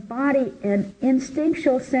and body and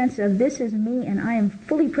instinctual sense of this is me and I am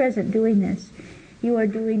fully present doing this, you are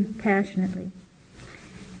doing passionately.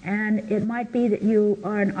 And it might be that you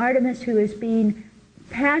are an artist who is being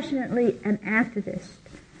passionately an activist.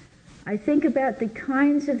 I think about the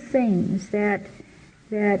kinds of things that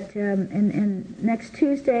in next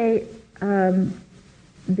Tuesday,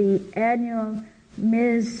 the annual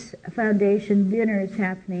Ms. Foundation dinner is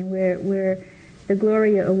happening where the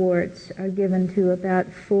Gloria Awards are given to about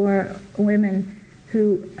 4 women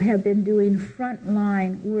who have been doing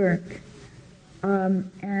frontline work.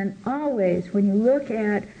 And always, when you look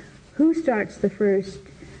at who starts the first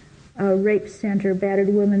rape center, battered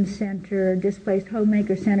women's center, displaced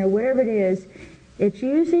homemaker center, wherever it is, it's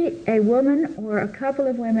usually a woman or a couple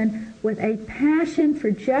of women with a passion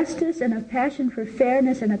for justice and a passion for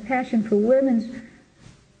fairness and a passion for women's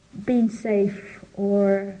being safe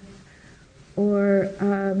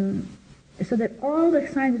so that all the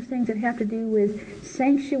kinds of things that have to do with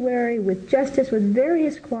sanctuary, with justice, with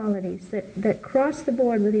various qualities that cross the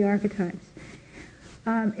board with the archetypes.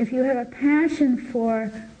 If you have a passion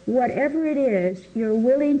for whatever it is, you're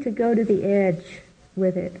willing to go to the edge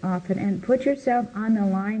with it often and put yourself on the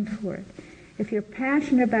line for it. If you're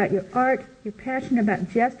passionate about your art, you're passionate about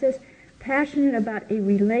justice, passionate about a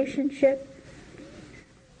relationship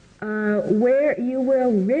where you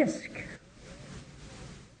will risk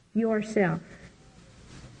yourself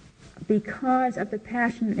because of the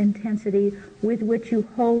passionate intensity with which you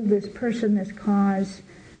hold this person, this cause,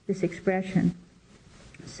 this expression.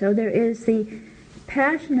 So there is the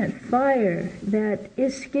passionate fire that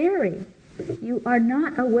is scary. You are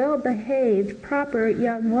not a well-behaved, proper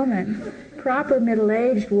young woman, proper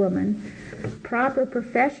middle-aged woman, proper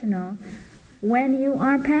professional when you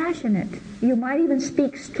are passionate. You might even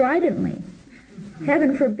speak stridently.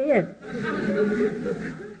 Heaven forbid.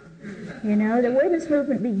 You know, the women's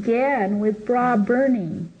movement began with bra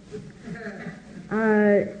burning.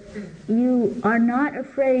 You are not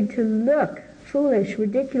afraid to look foolish,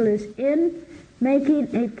 ridiculous in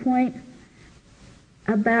making a point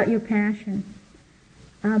about your passion.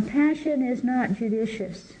 Passion is not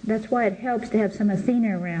judicious. That's why it helps to have some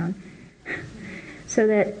Athena around. So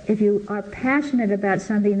that if you are passionate about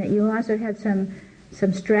something, that you also have some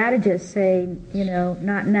strategists saying, you know,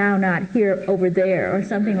 not now, not here, over there, or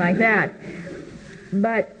something like that.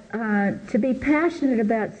 But to be passionate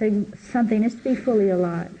about something is to be fully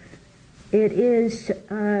alive. It is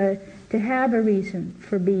to have a reason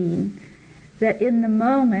for being that in the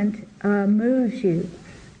moment moves you.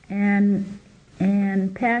 And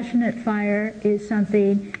passionate fire is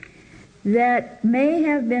something that may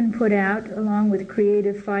have been put out along with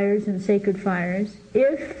creative fires and sacred fires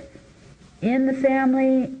if in the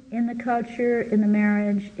family, in the culture, in the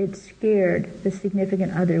marriage, it scared the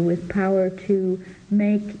significant other with power to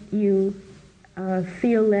make you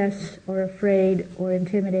feel less or afraid or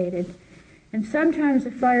intimidated. And sometimes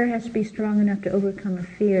the fire has to be strong enough to overcome a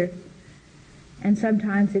fear. And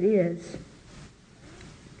sometimes it is.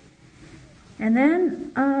 And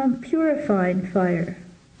then purifying fire.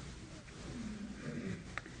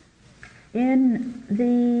 In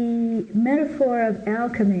the metaphor of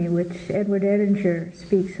alchemy, which Edward Edinger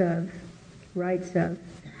speaks of, writes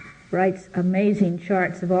amazing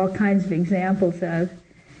charts of all kinds of examples of,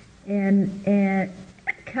 and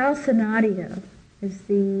calcinadio is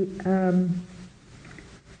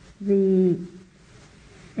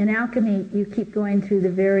in alchemy, you keep going through the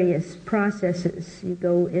various processes. You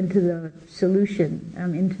go into the solution,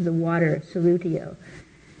 into the water, solutio.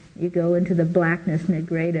 You go into the blackness,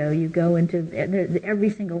 negredo. You go into, every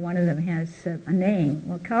single one of them has a name.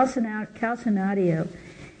 Well, calcinadio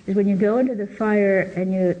is when you go into the fire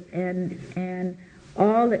and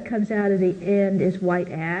all that comes out of the end is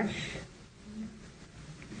white ash.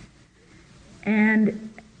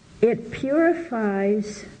 And it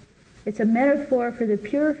purifies It's a metaphor for the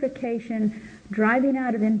purification, driving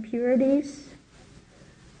out of impurities,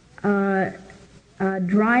 drying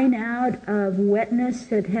out of wetness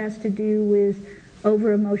that has to do with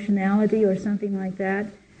over-emotionality or something like that,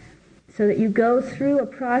 so that you go through a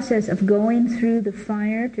process of going through the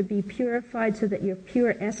fire to be purified so that your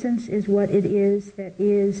pure essence is what it is that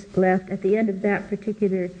is left at the end of that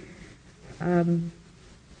particular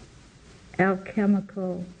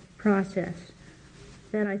alchemical process.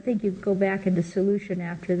 Then I think you go back into solution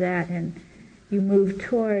after that and you move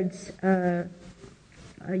towards a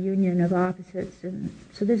union of opposites. And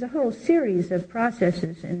so there's a whole series of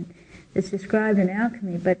processes and it's described in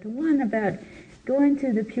alchemy, but the one about going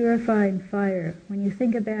through the purifying fire, when you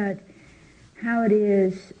think about how it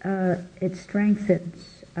is, it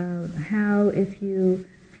strengthens, how if you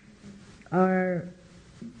are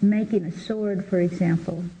making a sword, for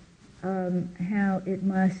example, how it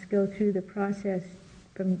must go through the process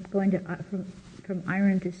from going to from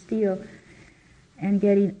iron to steel and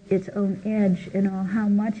getting its own edge and all, how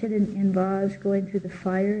much it involves going through the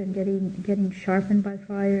fire and getting sharpened by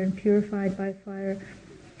fire and purified by fire.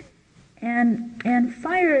 And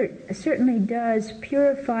fire certainly does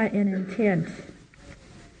purify an intent.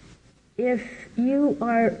 If you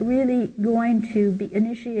are really going to be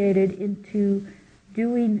initiated into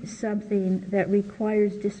doing something that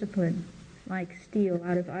requires discipline, like steel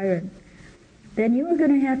out of iron, then you are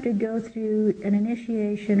going to have to go through an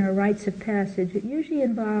initiation or rites of passage that usually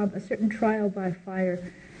involve a certain trial by fire,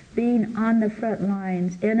 being on the front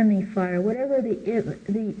lines, enemy fire, whatever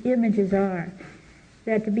the images are.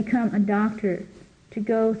 That to become a doctor, to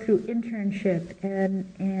go through internship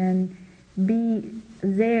and be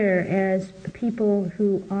there as people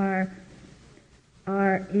who are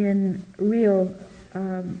in real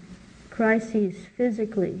crises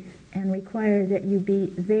physically and require that you be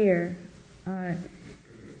there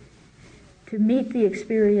to meet the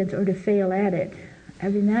experience or to fail at it. I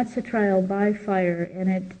mean, that's a trial by fire, and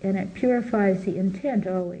it purifies the intent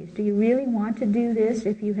always. Do you really want to do this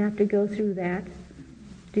if you have to go through that?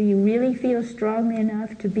 Do you really feel strongly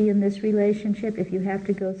enough to be in this relationship if you have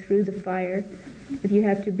to go through the fire? If you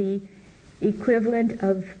have to be equivalent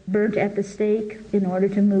of burnt at the stake in order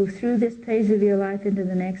to move through this phase of your life into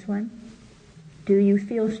the next one? Do you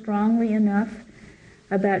feel strongly enough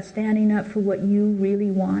about standing up for what you really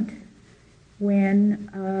want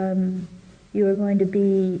when you are going to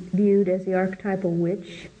be viewed as the archetypal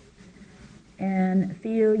witch and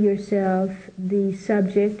feel yourself the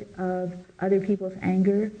subject of other people's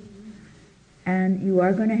anger, and you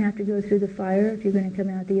are going to have to go through the fire if you're going to come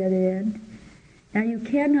out the other end? Now, you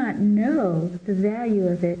cannot know the value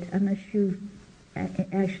of it unless you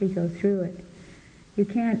actually go through it. You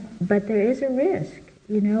can't, but there is a risk.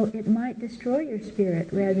 You know, it might destroy your spirit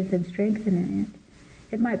rather than strengthening it.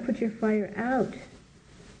 It might put your fire out.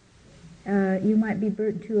 You might be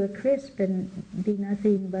burnt to a crisp and be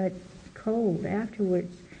nothing but cold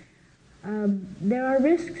afterwards. There are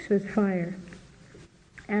risks with fire,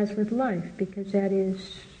 as with life, because that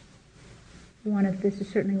is this is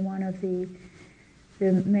certainly one of the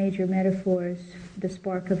major metaphors. The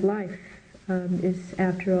spark of life is,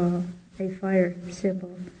 after all, a fire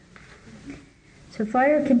symbol. So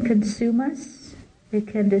fire can consume us. It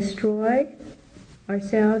can destroy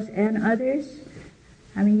ourselves and others.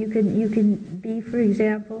 I mean, you can be, for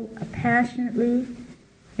example, passionately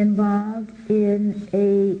involved in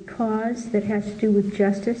a cause that has to do with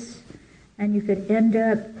justice, and you could end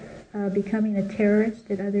up becoming a terrorist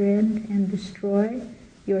at other end and destroy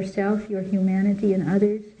yourself, your humanity, and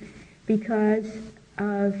others because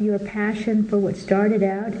of your passion for what started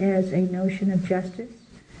out as a notion of justice.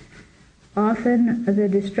 Often the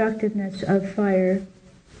destructiveness of fire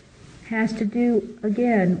has to do,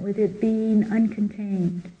 again, with it being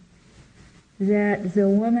uncontained. That the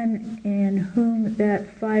woman in whom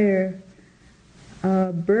that fire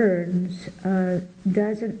burns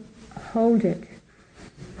doesn't hold it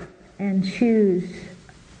and choose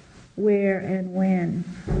where and when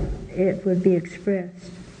it would be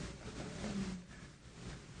expressed.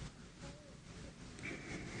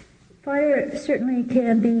 Fire certainly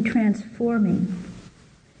can be transforming.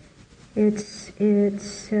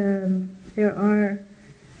 There are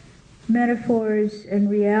metaphors and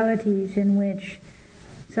realities in which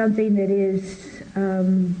something that is,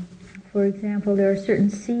 for example, there are certain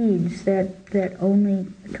seeds that only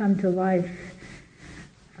come to life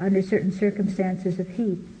under certain circumstances of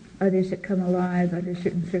heat, others that come alive under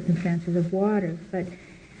certain circumstances of water. But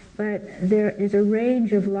there is a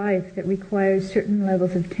range of life that requires certain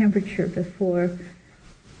levels of temperature before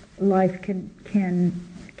life can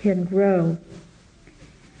grow.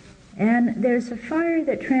 And there's a fire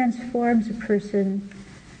that transforms a person.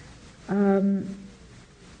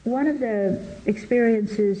 One of the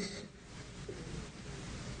experiences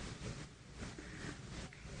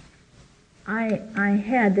I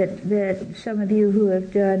had that some of you who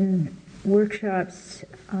have done workshops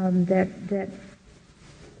that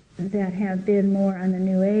have been more on the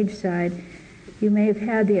New Age side, you may have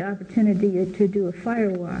had the opportunity to do a fire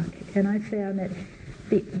walk, and I found that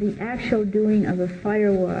the actual doing of a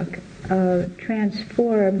fire walk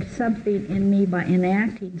transformed something in me by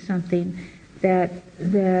enacting something that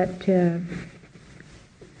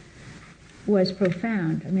was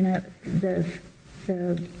profound. I mean, the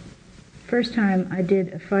first time I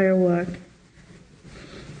did a fire walk,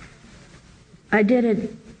 I did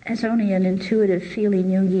it as only an intuitive feeling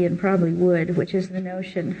Jungian probably would, which is the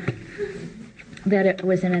notion that it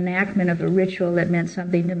was an enactment of a ritual that meant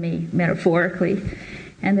something to me metaphorically,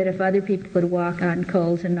 and that if other people could walk on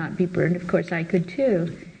coals and not be burned, of course I could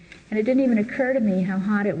too. And it didn't even occur to me how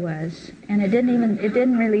hot it was, and it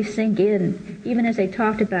didn't really sink in, even as I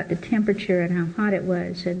talked about the temperature and how hot it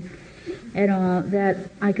was, and all that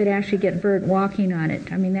I could actually get burnt walking on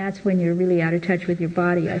it. I mean, that's when you're really out of touch with your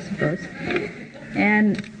body, I suppose.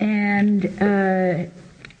 And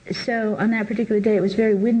so on that particular day, it was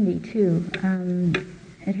very windy too.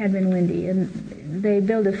 It had been windy, and they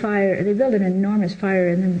build a fire. They build an enormous fire,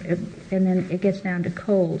 and then it gets down to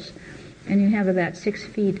coals, and you have about 6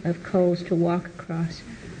 feet of coals to walk across.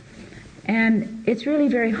 And it's really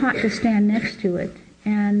very hot to stand next to it,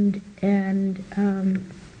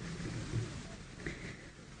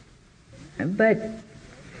 but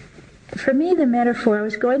for me, the metaphor, I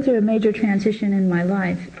was going through a major transition in my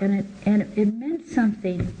life, and it meant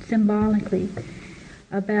something symbolically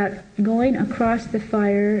about going across the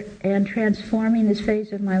fire and transforming this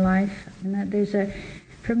phase of my life. And that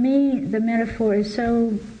for me, the metaphor is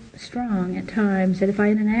so strong at times that if I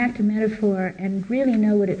enact a metaphor and really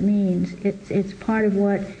know what it means, it's part of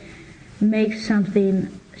what makes something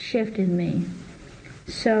shift in me.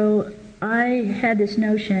 So I had this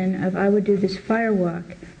notion of I would do this fire walk.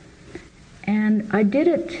 And I did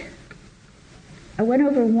it, I went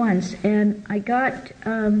over once, and I got,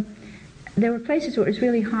 there were places where it was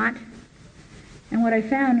really hot, and what I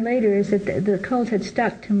found later is that the coals had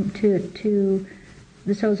stuck to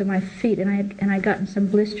the soles of my feet, and I'd gotten some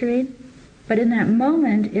blistering. But in that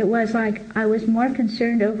moment, it was like I was more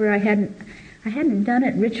concerned over I hadn't done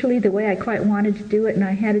it ritually the way I quite wanted to do it, and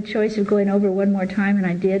I had a choice of going over one more time, and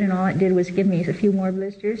I did, and all it did was give me a few more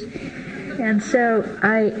blisters. And so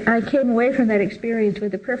I came away from that experience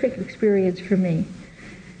with the perfect experience for me,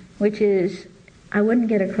 which is I wouldn't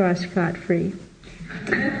get across scot-free.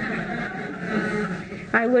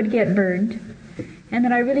 I would get burned, and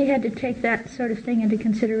that I really had to take that sort of thing into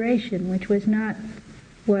consideration, which was not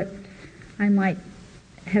what I might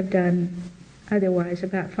have done otherwise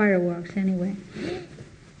about firewalks anyway.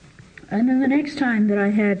 And then the next time that I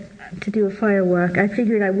had to do a firewalk, I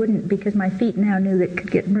figured I wouldn't because my feet now knew that it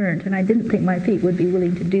could get burnt, and I didn't think my feet would be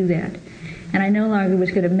willing to do that. And I no longer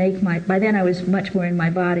was going to make by then I was much more in my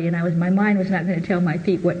body, and my mind was not going to tell my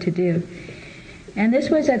feet what to do. And this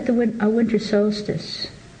was at a winter solstice,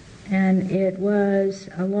 and it was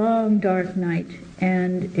a long, dark night,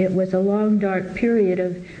 and it was a long, dark period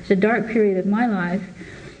it's a dark period of my life,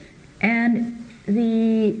 and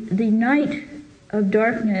the night of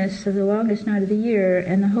darkness, of the longest night of the year,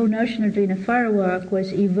 and the whole notion of doing a fire walk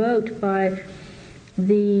was evoked by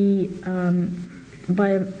the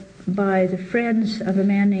friends of a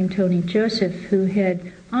man named Tony Joseph, who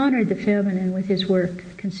had honored the feminine with his work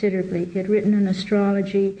considerably. He had written on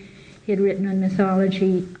astrology, he had written on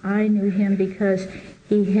mythology. I knew him because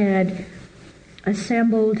he had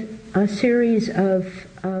assembled a series of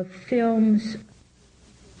films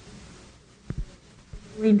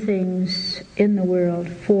doing things in the world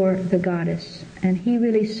for the goddess. And he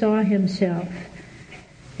really saw himself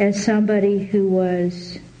as somebody who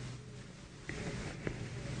was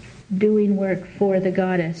doing work for the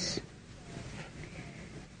goddess.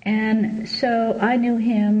 And so I knew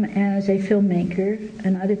him as a filmmaker,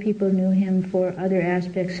 and other people knew him for other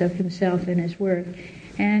aspects of himself and his work.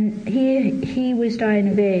 And he was dying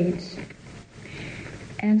of AIDS.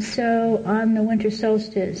 And so on the winter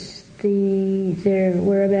solstice, there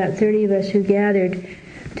were about 30 of us who gathered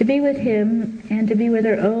to be with him and to be with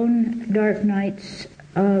our own dark nights,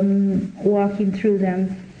 walking through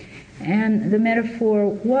them. And the metaphor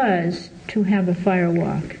was to have a fire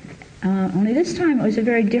walk. Only this time it was a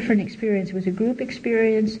very different experience. It was a group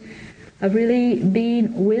experience of really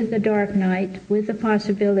being with the dark night, with the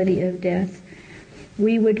possibility of death.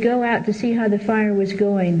 We would go out to see how the fire was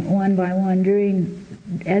going one by one during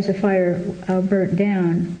as the fire burnt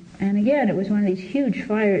down. And again, it was one of these huge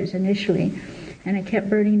fires initially, and it kept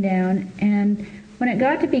burning down. And when it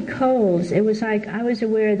got to be coals, it was like I was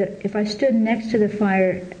aware that if I stood next to the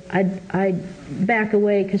fire, I'd back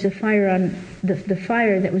away because the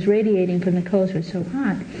fire that was radiating from the coals was so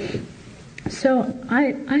hot. So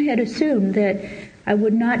I had assumed that I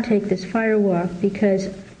would not take this fire walk because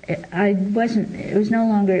it was no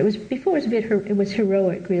longer, before it was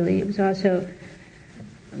heroic really, it was also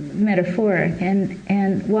metaphoric,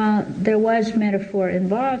 and while there was metaphor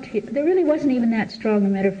involved, there really wasn't even that strong a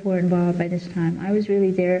metaphor involved by this time. I was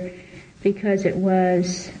really there because it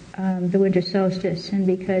was the winter solstice, and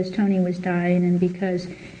because Tony was dying, and because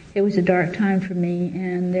it was a dark time for me,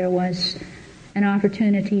 and there was an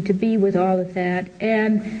opportunity to be with all of that,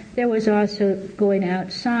 and there was also going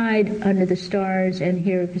outside under the stars and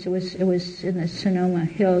here, because it was in the Sonoma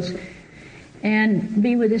Hills, and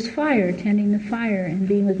be with this fire, tending the fire, and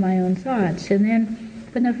being with my own thoughts. And then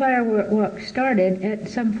when the fire walk started, at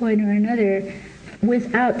some point or another,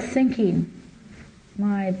 without thinking,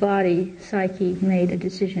 my body, psyche, made a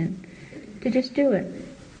decision to just do it.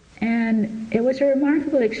 And it was a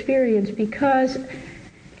remarkable experience because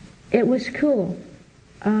it was cool,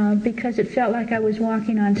 because it felt like I was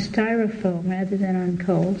walking on styrofoam rather than on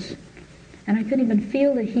coals. And I couldn't even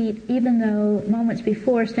feel the heat, even though moments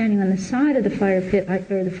before, standing on the side of the fire pit,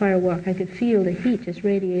 or the fire walk, I could feel the heat just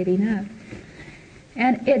radiating up.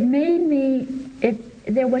 And it made me,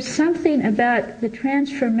 there was something about the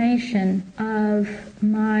transformation of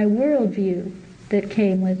my worldview that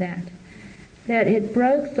came with that it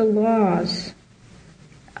broke the laws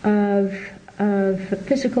of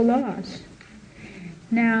physical laws.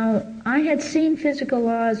 Now, I had seen physical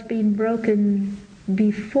laws being broken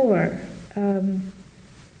before,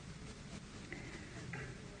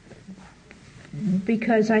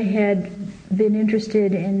 because I had been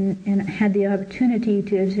interested in and had the opportunity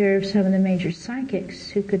to observe some of the major psychics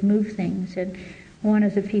who could move things. And one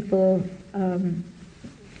of the people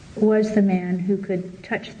was the man who could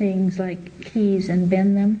touch things like keys and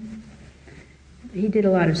bend them. He did a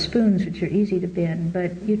lot of spoons, which are easy to bend,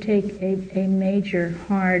 but you take a major,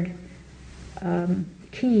 hard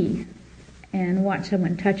key and watch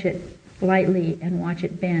someone touch it lightly and watch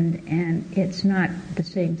it bend, and it's not the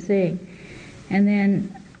same thing. And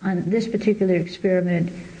then on this particular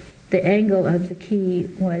experiment, the angle of the key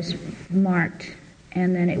was marked,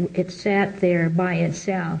 and then it sat there by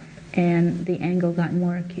itself, and the angle got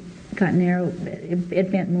narrow,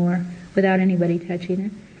 it bent more without anybody touching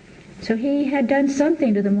it. So he had done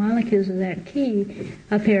something to the molecules of that key,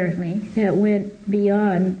 apparently, that went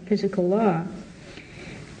beyond physical law.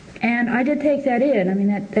 And I did take that in. I mean,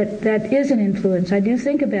 that is an influence. I do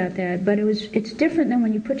think about that, but it's different than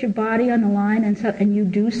when you put your body on the line and you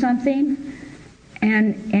do something,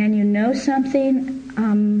 and you know something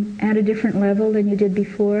at a different level than you did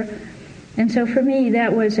before. And so for me,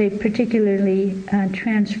 that was a particularly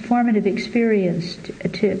transformative experience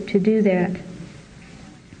to do that.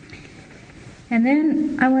 And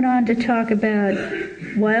then I went on to talk about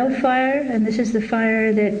wildfire, and this is the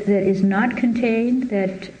fire that is not contained,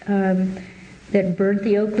 that burnt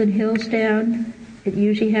the Oakland Hills down. It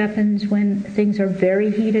usually happens when things are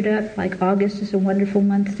very heated up, like August is a wonderful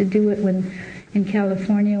month to do it, when in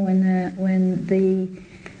California, when the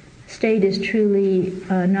state is truly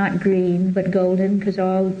not green but golden, because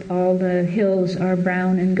all the hills are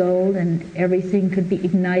brown and gold, and everything could be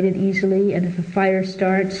ignited easily, and if a fire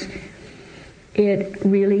starts, it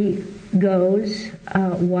really goes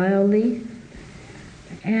wildly.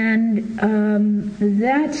 And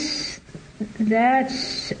that's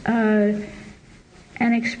an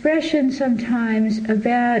expression sometimes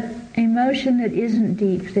about emotion that isn't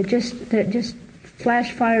deep, that just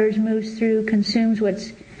flash fires, moves through, consumes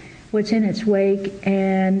what's in its wake,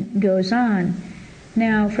 and goes on.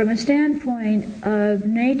 Now, from a standpoint of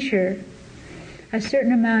nature, a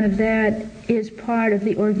certain amount of that is part of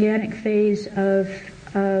the organic phase of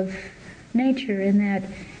nature, in that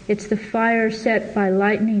it's the fire set by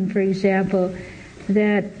lightning, for example,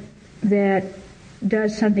 that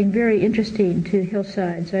does something very interesting to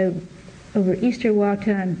hillsides. I, over Easter, walked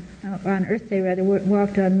on Earth Day rather,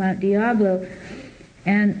 walked on Mount Diablo,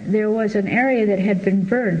 and there was an area that had been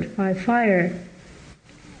burnt by fire,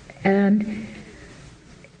 and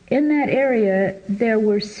in that area, there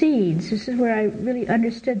were seeds. This is where I really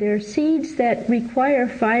understood. There are seeds that require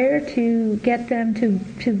fire to get them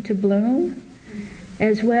to bloom,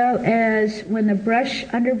 as well as when the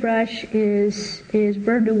underbrush is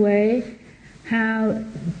burned away, how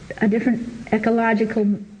a different ecological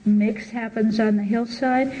mix happens on the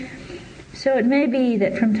hillside. So it may be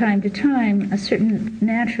that from time to time a certain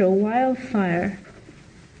natural wildfire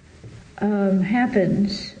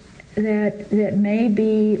happens that may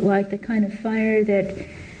be like the kind of fire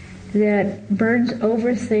that burns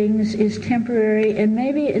over things, is temporary, and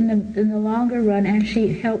maybe in the longer run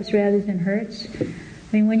actually helps rather than hurts. I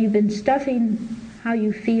mean, when you've been stuffing how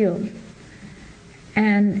you feel,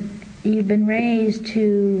 and you've been raised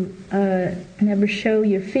to never show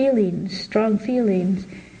your feelings, strong feelings,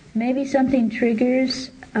 maybe something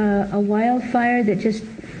triggers a wildfire that just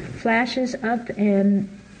flashes up and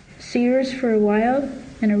sears for a while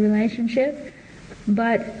in a relationship,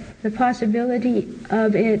 but the possibility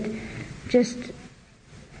of it just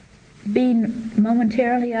being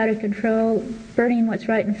momentarily out of control, burning what's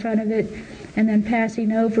right in front of it, and then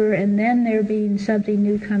passing over, and then there being something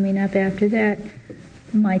new coming up after that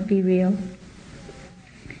might be real.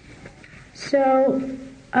 So,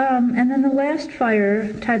 and then the last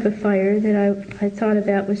type of fire that I thought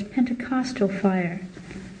about was Pentecostal fire.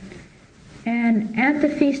 And at the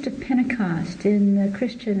Feast of Pentecost in the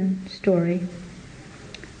Christian story,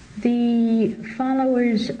 the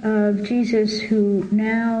followers of Jesus who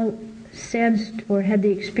now sensed or had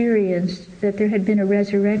the experience that there had been a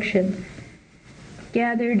resurrection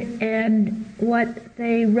gathered, and what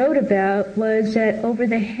they wrote about was that over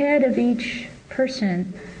the head of each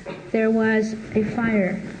person there was a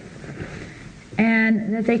fire,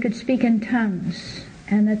 and that they could speak in tongues,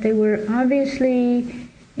 and that they were obviously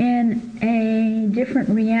in a different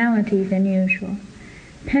reality than usual.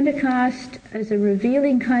 Pentecost is a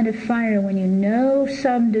revealing kind of fire when you know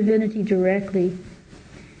some divinity directly.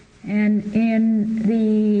 And in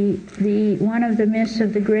the one of the myths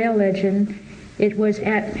of the Grail legend, it was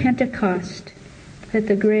at Pentecost that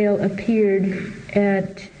the Grail appeared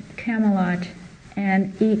at Camelot,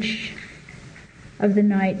 and each of the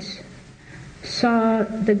knights saw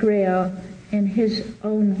the Grail in his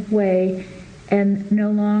own way and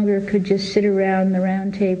no longer could just sit around the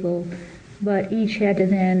round table, but each had to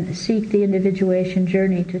then seek the individuation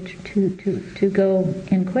journey to go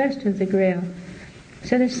in quest of the Grail.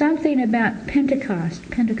 So there's something about Pentecost,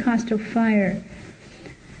 Pentecostal fire,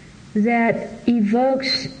 that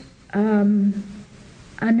evokes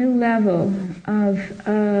a new level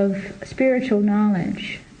of spiritual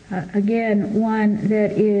knowledge. Again, one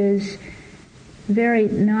that is very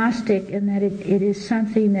Gnostic in that it is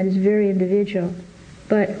something that is very individual,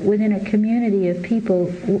 but within a community of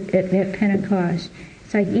people at Pentecost,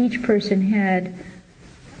 it's like each person had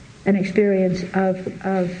an experience of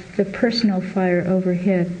the personal fire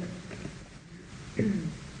overhead.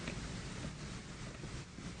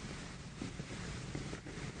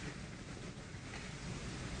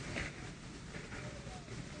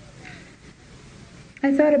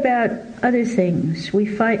 I thought about other things. We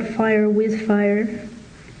fight fire with fire.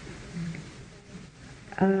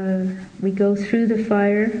 We go through the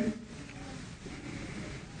fire.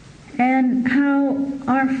 And how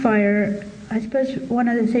our fire, I suppose one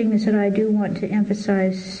of the things that I do want to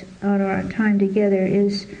emphasize on our time together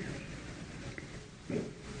is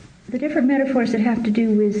the different metaphors that have to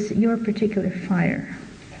do with your particular fire.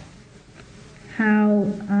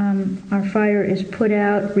 How our fire is put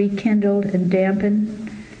out, rekindled, and dampened.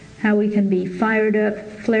 How we can be fired up,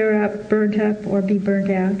 flare up, burnt up, or be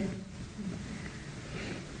burnt out.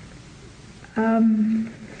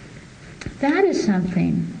 That is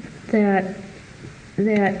something that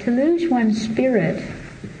to lose one's spirit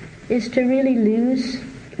is to really lose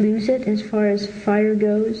it as far as fire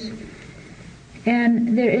goes.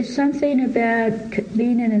 And there is something about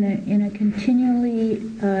being in a continually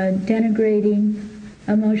denigrating,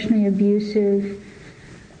 emotionally abusive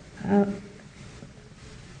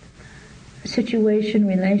situation,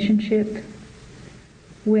 relationship,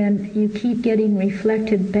 when you keep getting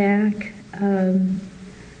reflected back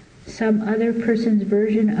some other person's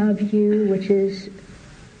version of you, which is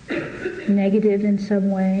negative in some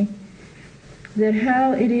way, that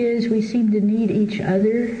how it is we seem to need each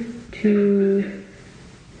other to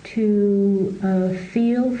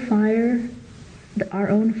feel fire, our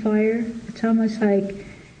own fire. It's almost like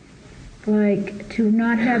to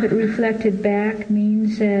not have it reflected back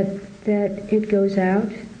means that it goes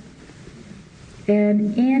out.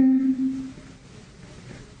 And in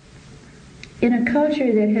a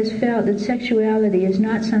culture that has felt that sexuality is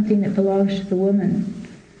not something that belongs to the woman,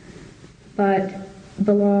 but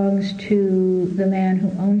belongs to the man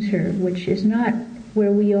who owns her, which is not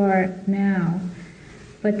where we are now,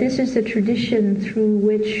 but this is the tradition through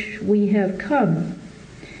which we have come.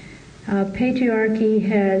 Patriarchy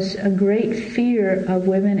has a great fear of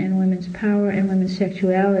women and women's power and women's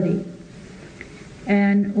sexuality.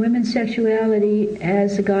 And women's sexuality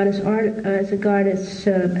as a goddess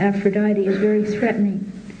Aphrodite is very threatening.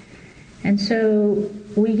 And so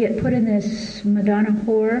we get put in this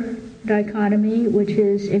Madonna-whore dichotomy, which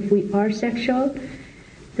is if we are sexual,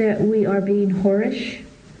 that we are being whorish,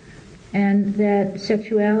 and that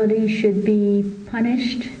sexuality should be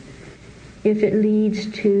punished if it leads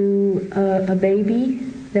to a baby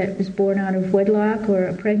that was born out of wedlock or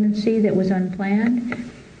a pregnancy that was unplanned,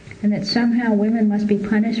 and that somehow women must be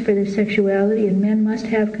punished for their sexuality and men must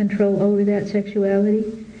have control over that sexuality.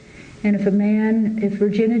 And if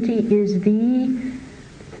virginity is the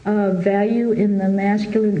value in the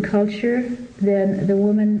masculine culture, then the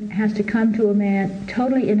woman has to come to a man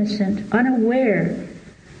totally innocent, unaware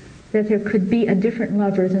that there could be a different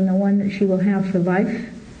lover than the one that she will have for life.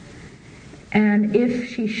 And if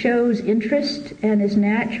she shows interest and is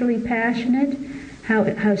naturally passionate,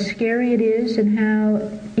 how scary it is, and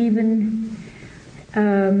how even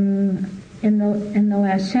in the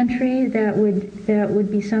last century that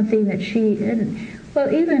would be something that she,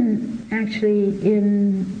 even actually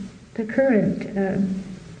in the current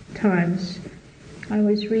times. I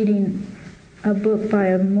was reading a book by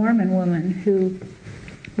a Mormon woman who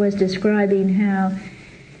was describing how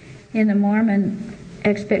in the Mormon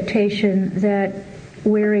expectation that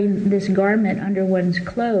wearing this garment under one's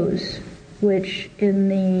clothes, which in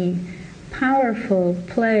the powerful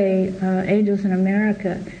play Angels in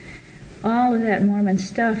America, all of that Mormon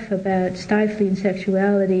stuff about stifling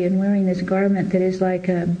sexuality and wearing this garment that is like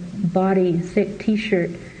a body thick t-shirt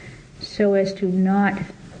so as to not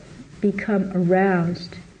become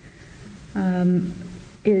aroused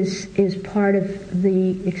is part of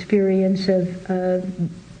the experience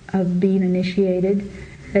of being initiated.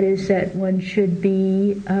 That is, that one should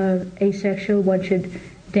be asexual, one should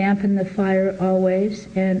dampen the fire always,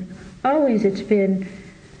 and always it's been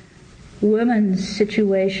women's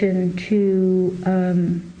situation to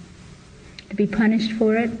be punished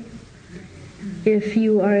for it. If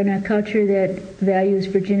you are in a culture that values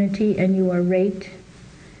virginity and you are raped,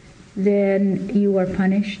 then you are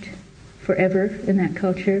punished forever in that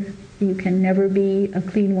culture. You can never be a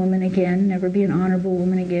clean woman again, never be an honorable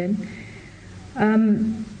woman again.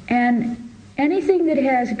 And anything that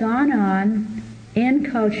has gone on in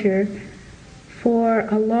culture for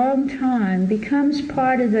a long time becomes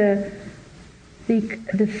part of the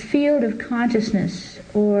field of consciousness,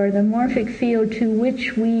 or the morphic field to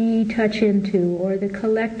which we touch into, or the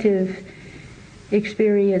collective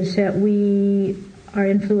experience that we are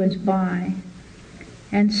influenced by.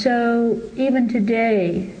 And so even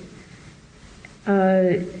today,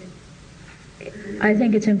 I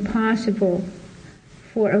think it's impossible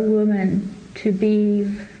for a woman to be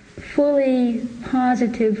fully,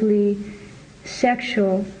 positively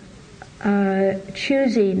sexual,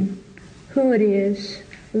 choosing who it is,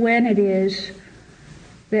 when it is,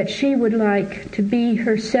 that she would like to be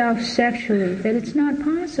herself sexually, that it's not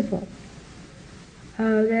possible.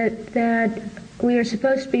 That we are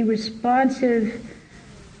supposed to be responsive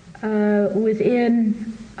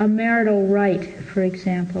within a marital right, for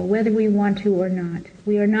example, whether we want to or not.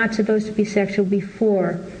 We are not supposed to be sexual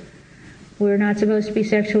before. We're not supposed to be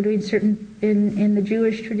sexual in the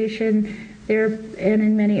Jewish tradition, and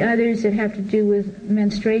in many others that have to do with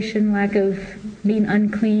menstruation, lack of being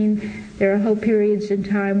unclean. There are whole periods in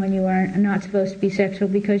time when you are not supposed to be sexual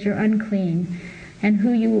because you're unclean. And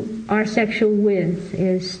who you are sexual with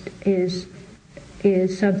is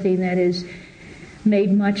something that is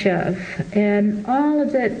made much of. And all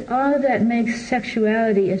of that makes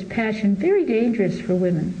sexuality as passion very dangerous for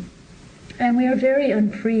women. And we are very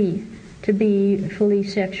unfree to be fully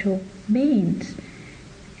sexual beings.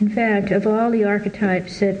 In fact, of all the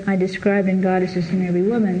archetypes that I described in Goddesses in Every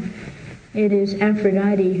Woman, it is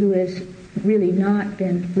Aphrodite who has really not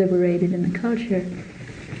been liberated in the culture.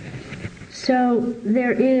 So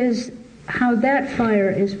there is how that fire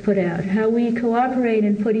is put out, how we cooperate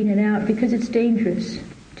in putting it out, because it's dangerous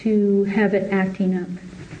to have it acting up.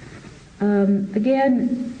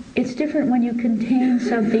 Again, it's different when you contain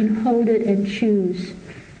something, hold it and choose,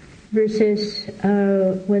 versus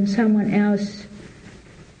when someone else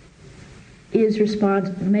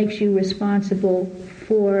makes you responsible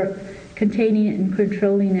for containing it and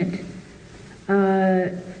controlling it,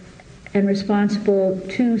 and responsible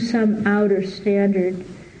to some outer standard.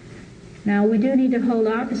 Now, we do need to hold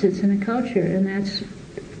opposites in a culture, and that's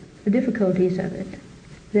the difficulties of it.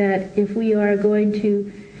 That if we are going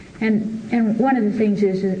to, and one of the things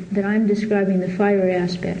is that I'm describing the fire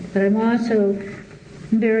aspect, but I'm also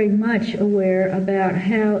very much aware about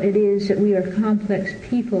how it is that we are complex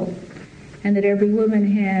people, and that every woman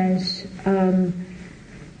has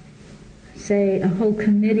say, a whole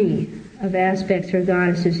committee of aspects or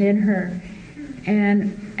goddesses in her.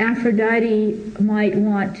 And Aphrodite might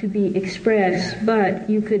want to be expressed, but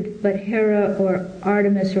Hera or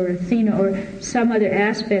Artemis or Athena or some other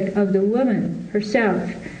aspect of the woman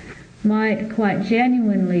herself might quite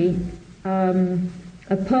genuinely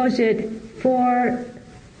oppose it for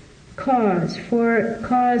cause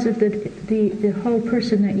of the whole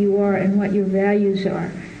person that you are and what your values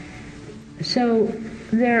are. So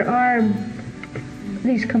there are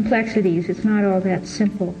these complexities. It's not all that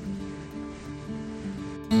simple.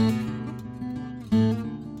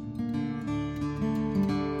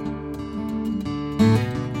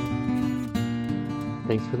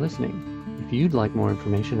 Thanks for listening. If you'd like more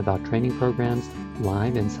information about training programs,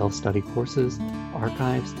 live and self-study courses,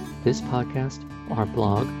 archives, this podcast, our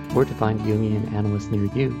blog, or to find Jungian analysts near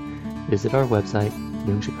you, visit our website,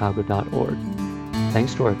 jungchicago.org.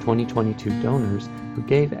 Thanks to our 2022 donors who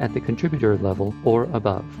gave at the contributor level or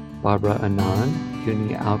above: Barbara Anand,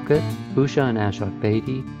 Juni Alkut, Usha and Ashok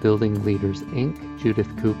Beatty, Building Leaders Inc., Judith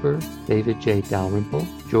Cooper, David J. Dalrymple,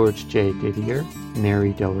 George J. Didier,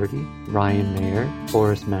 Mary Doherty, Ryan Mayer,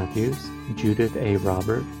 Horace Matthews, Judith A.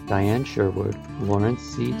 Robert, Diane Sherwood, Lawrence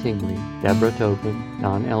C. Tingley, Deborah Tobin,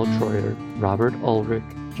 Don L. Troyer, Robert Ulrich,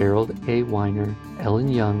 Gerald A. Weiner, Ellen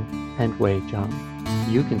Young, and Wei Zhang.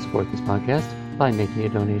 You can support this podcast by making a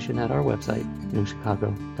donation at our website,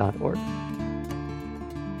 newchicago.org.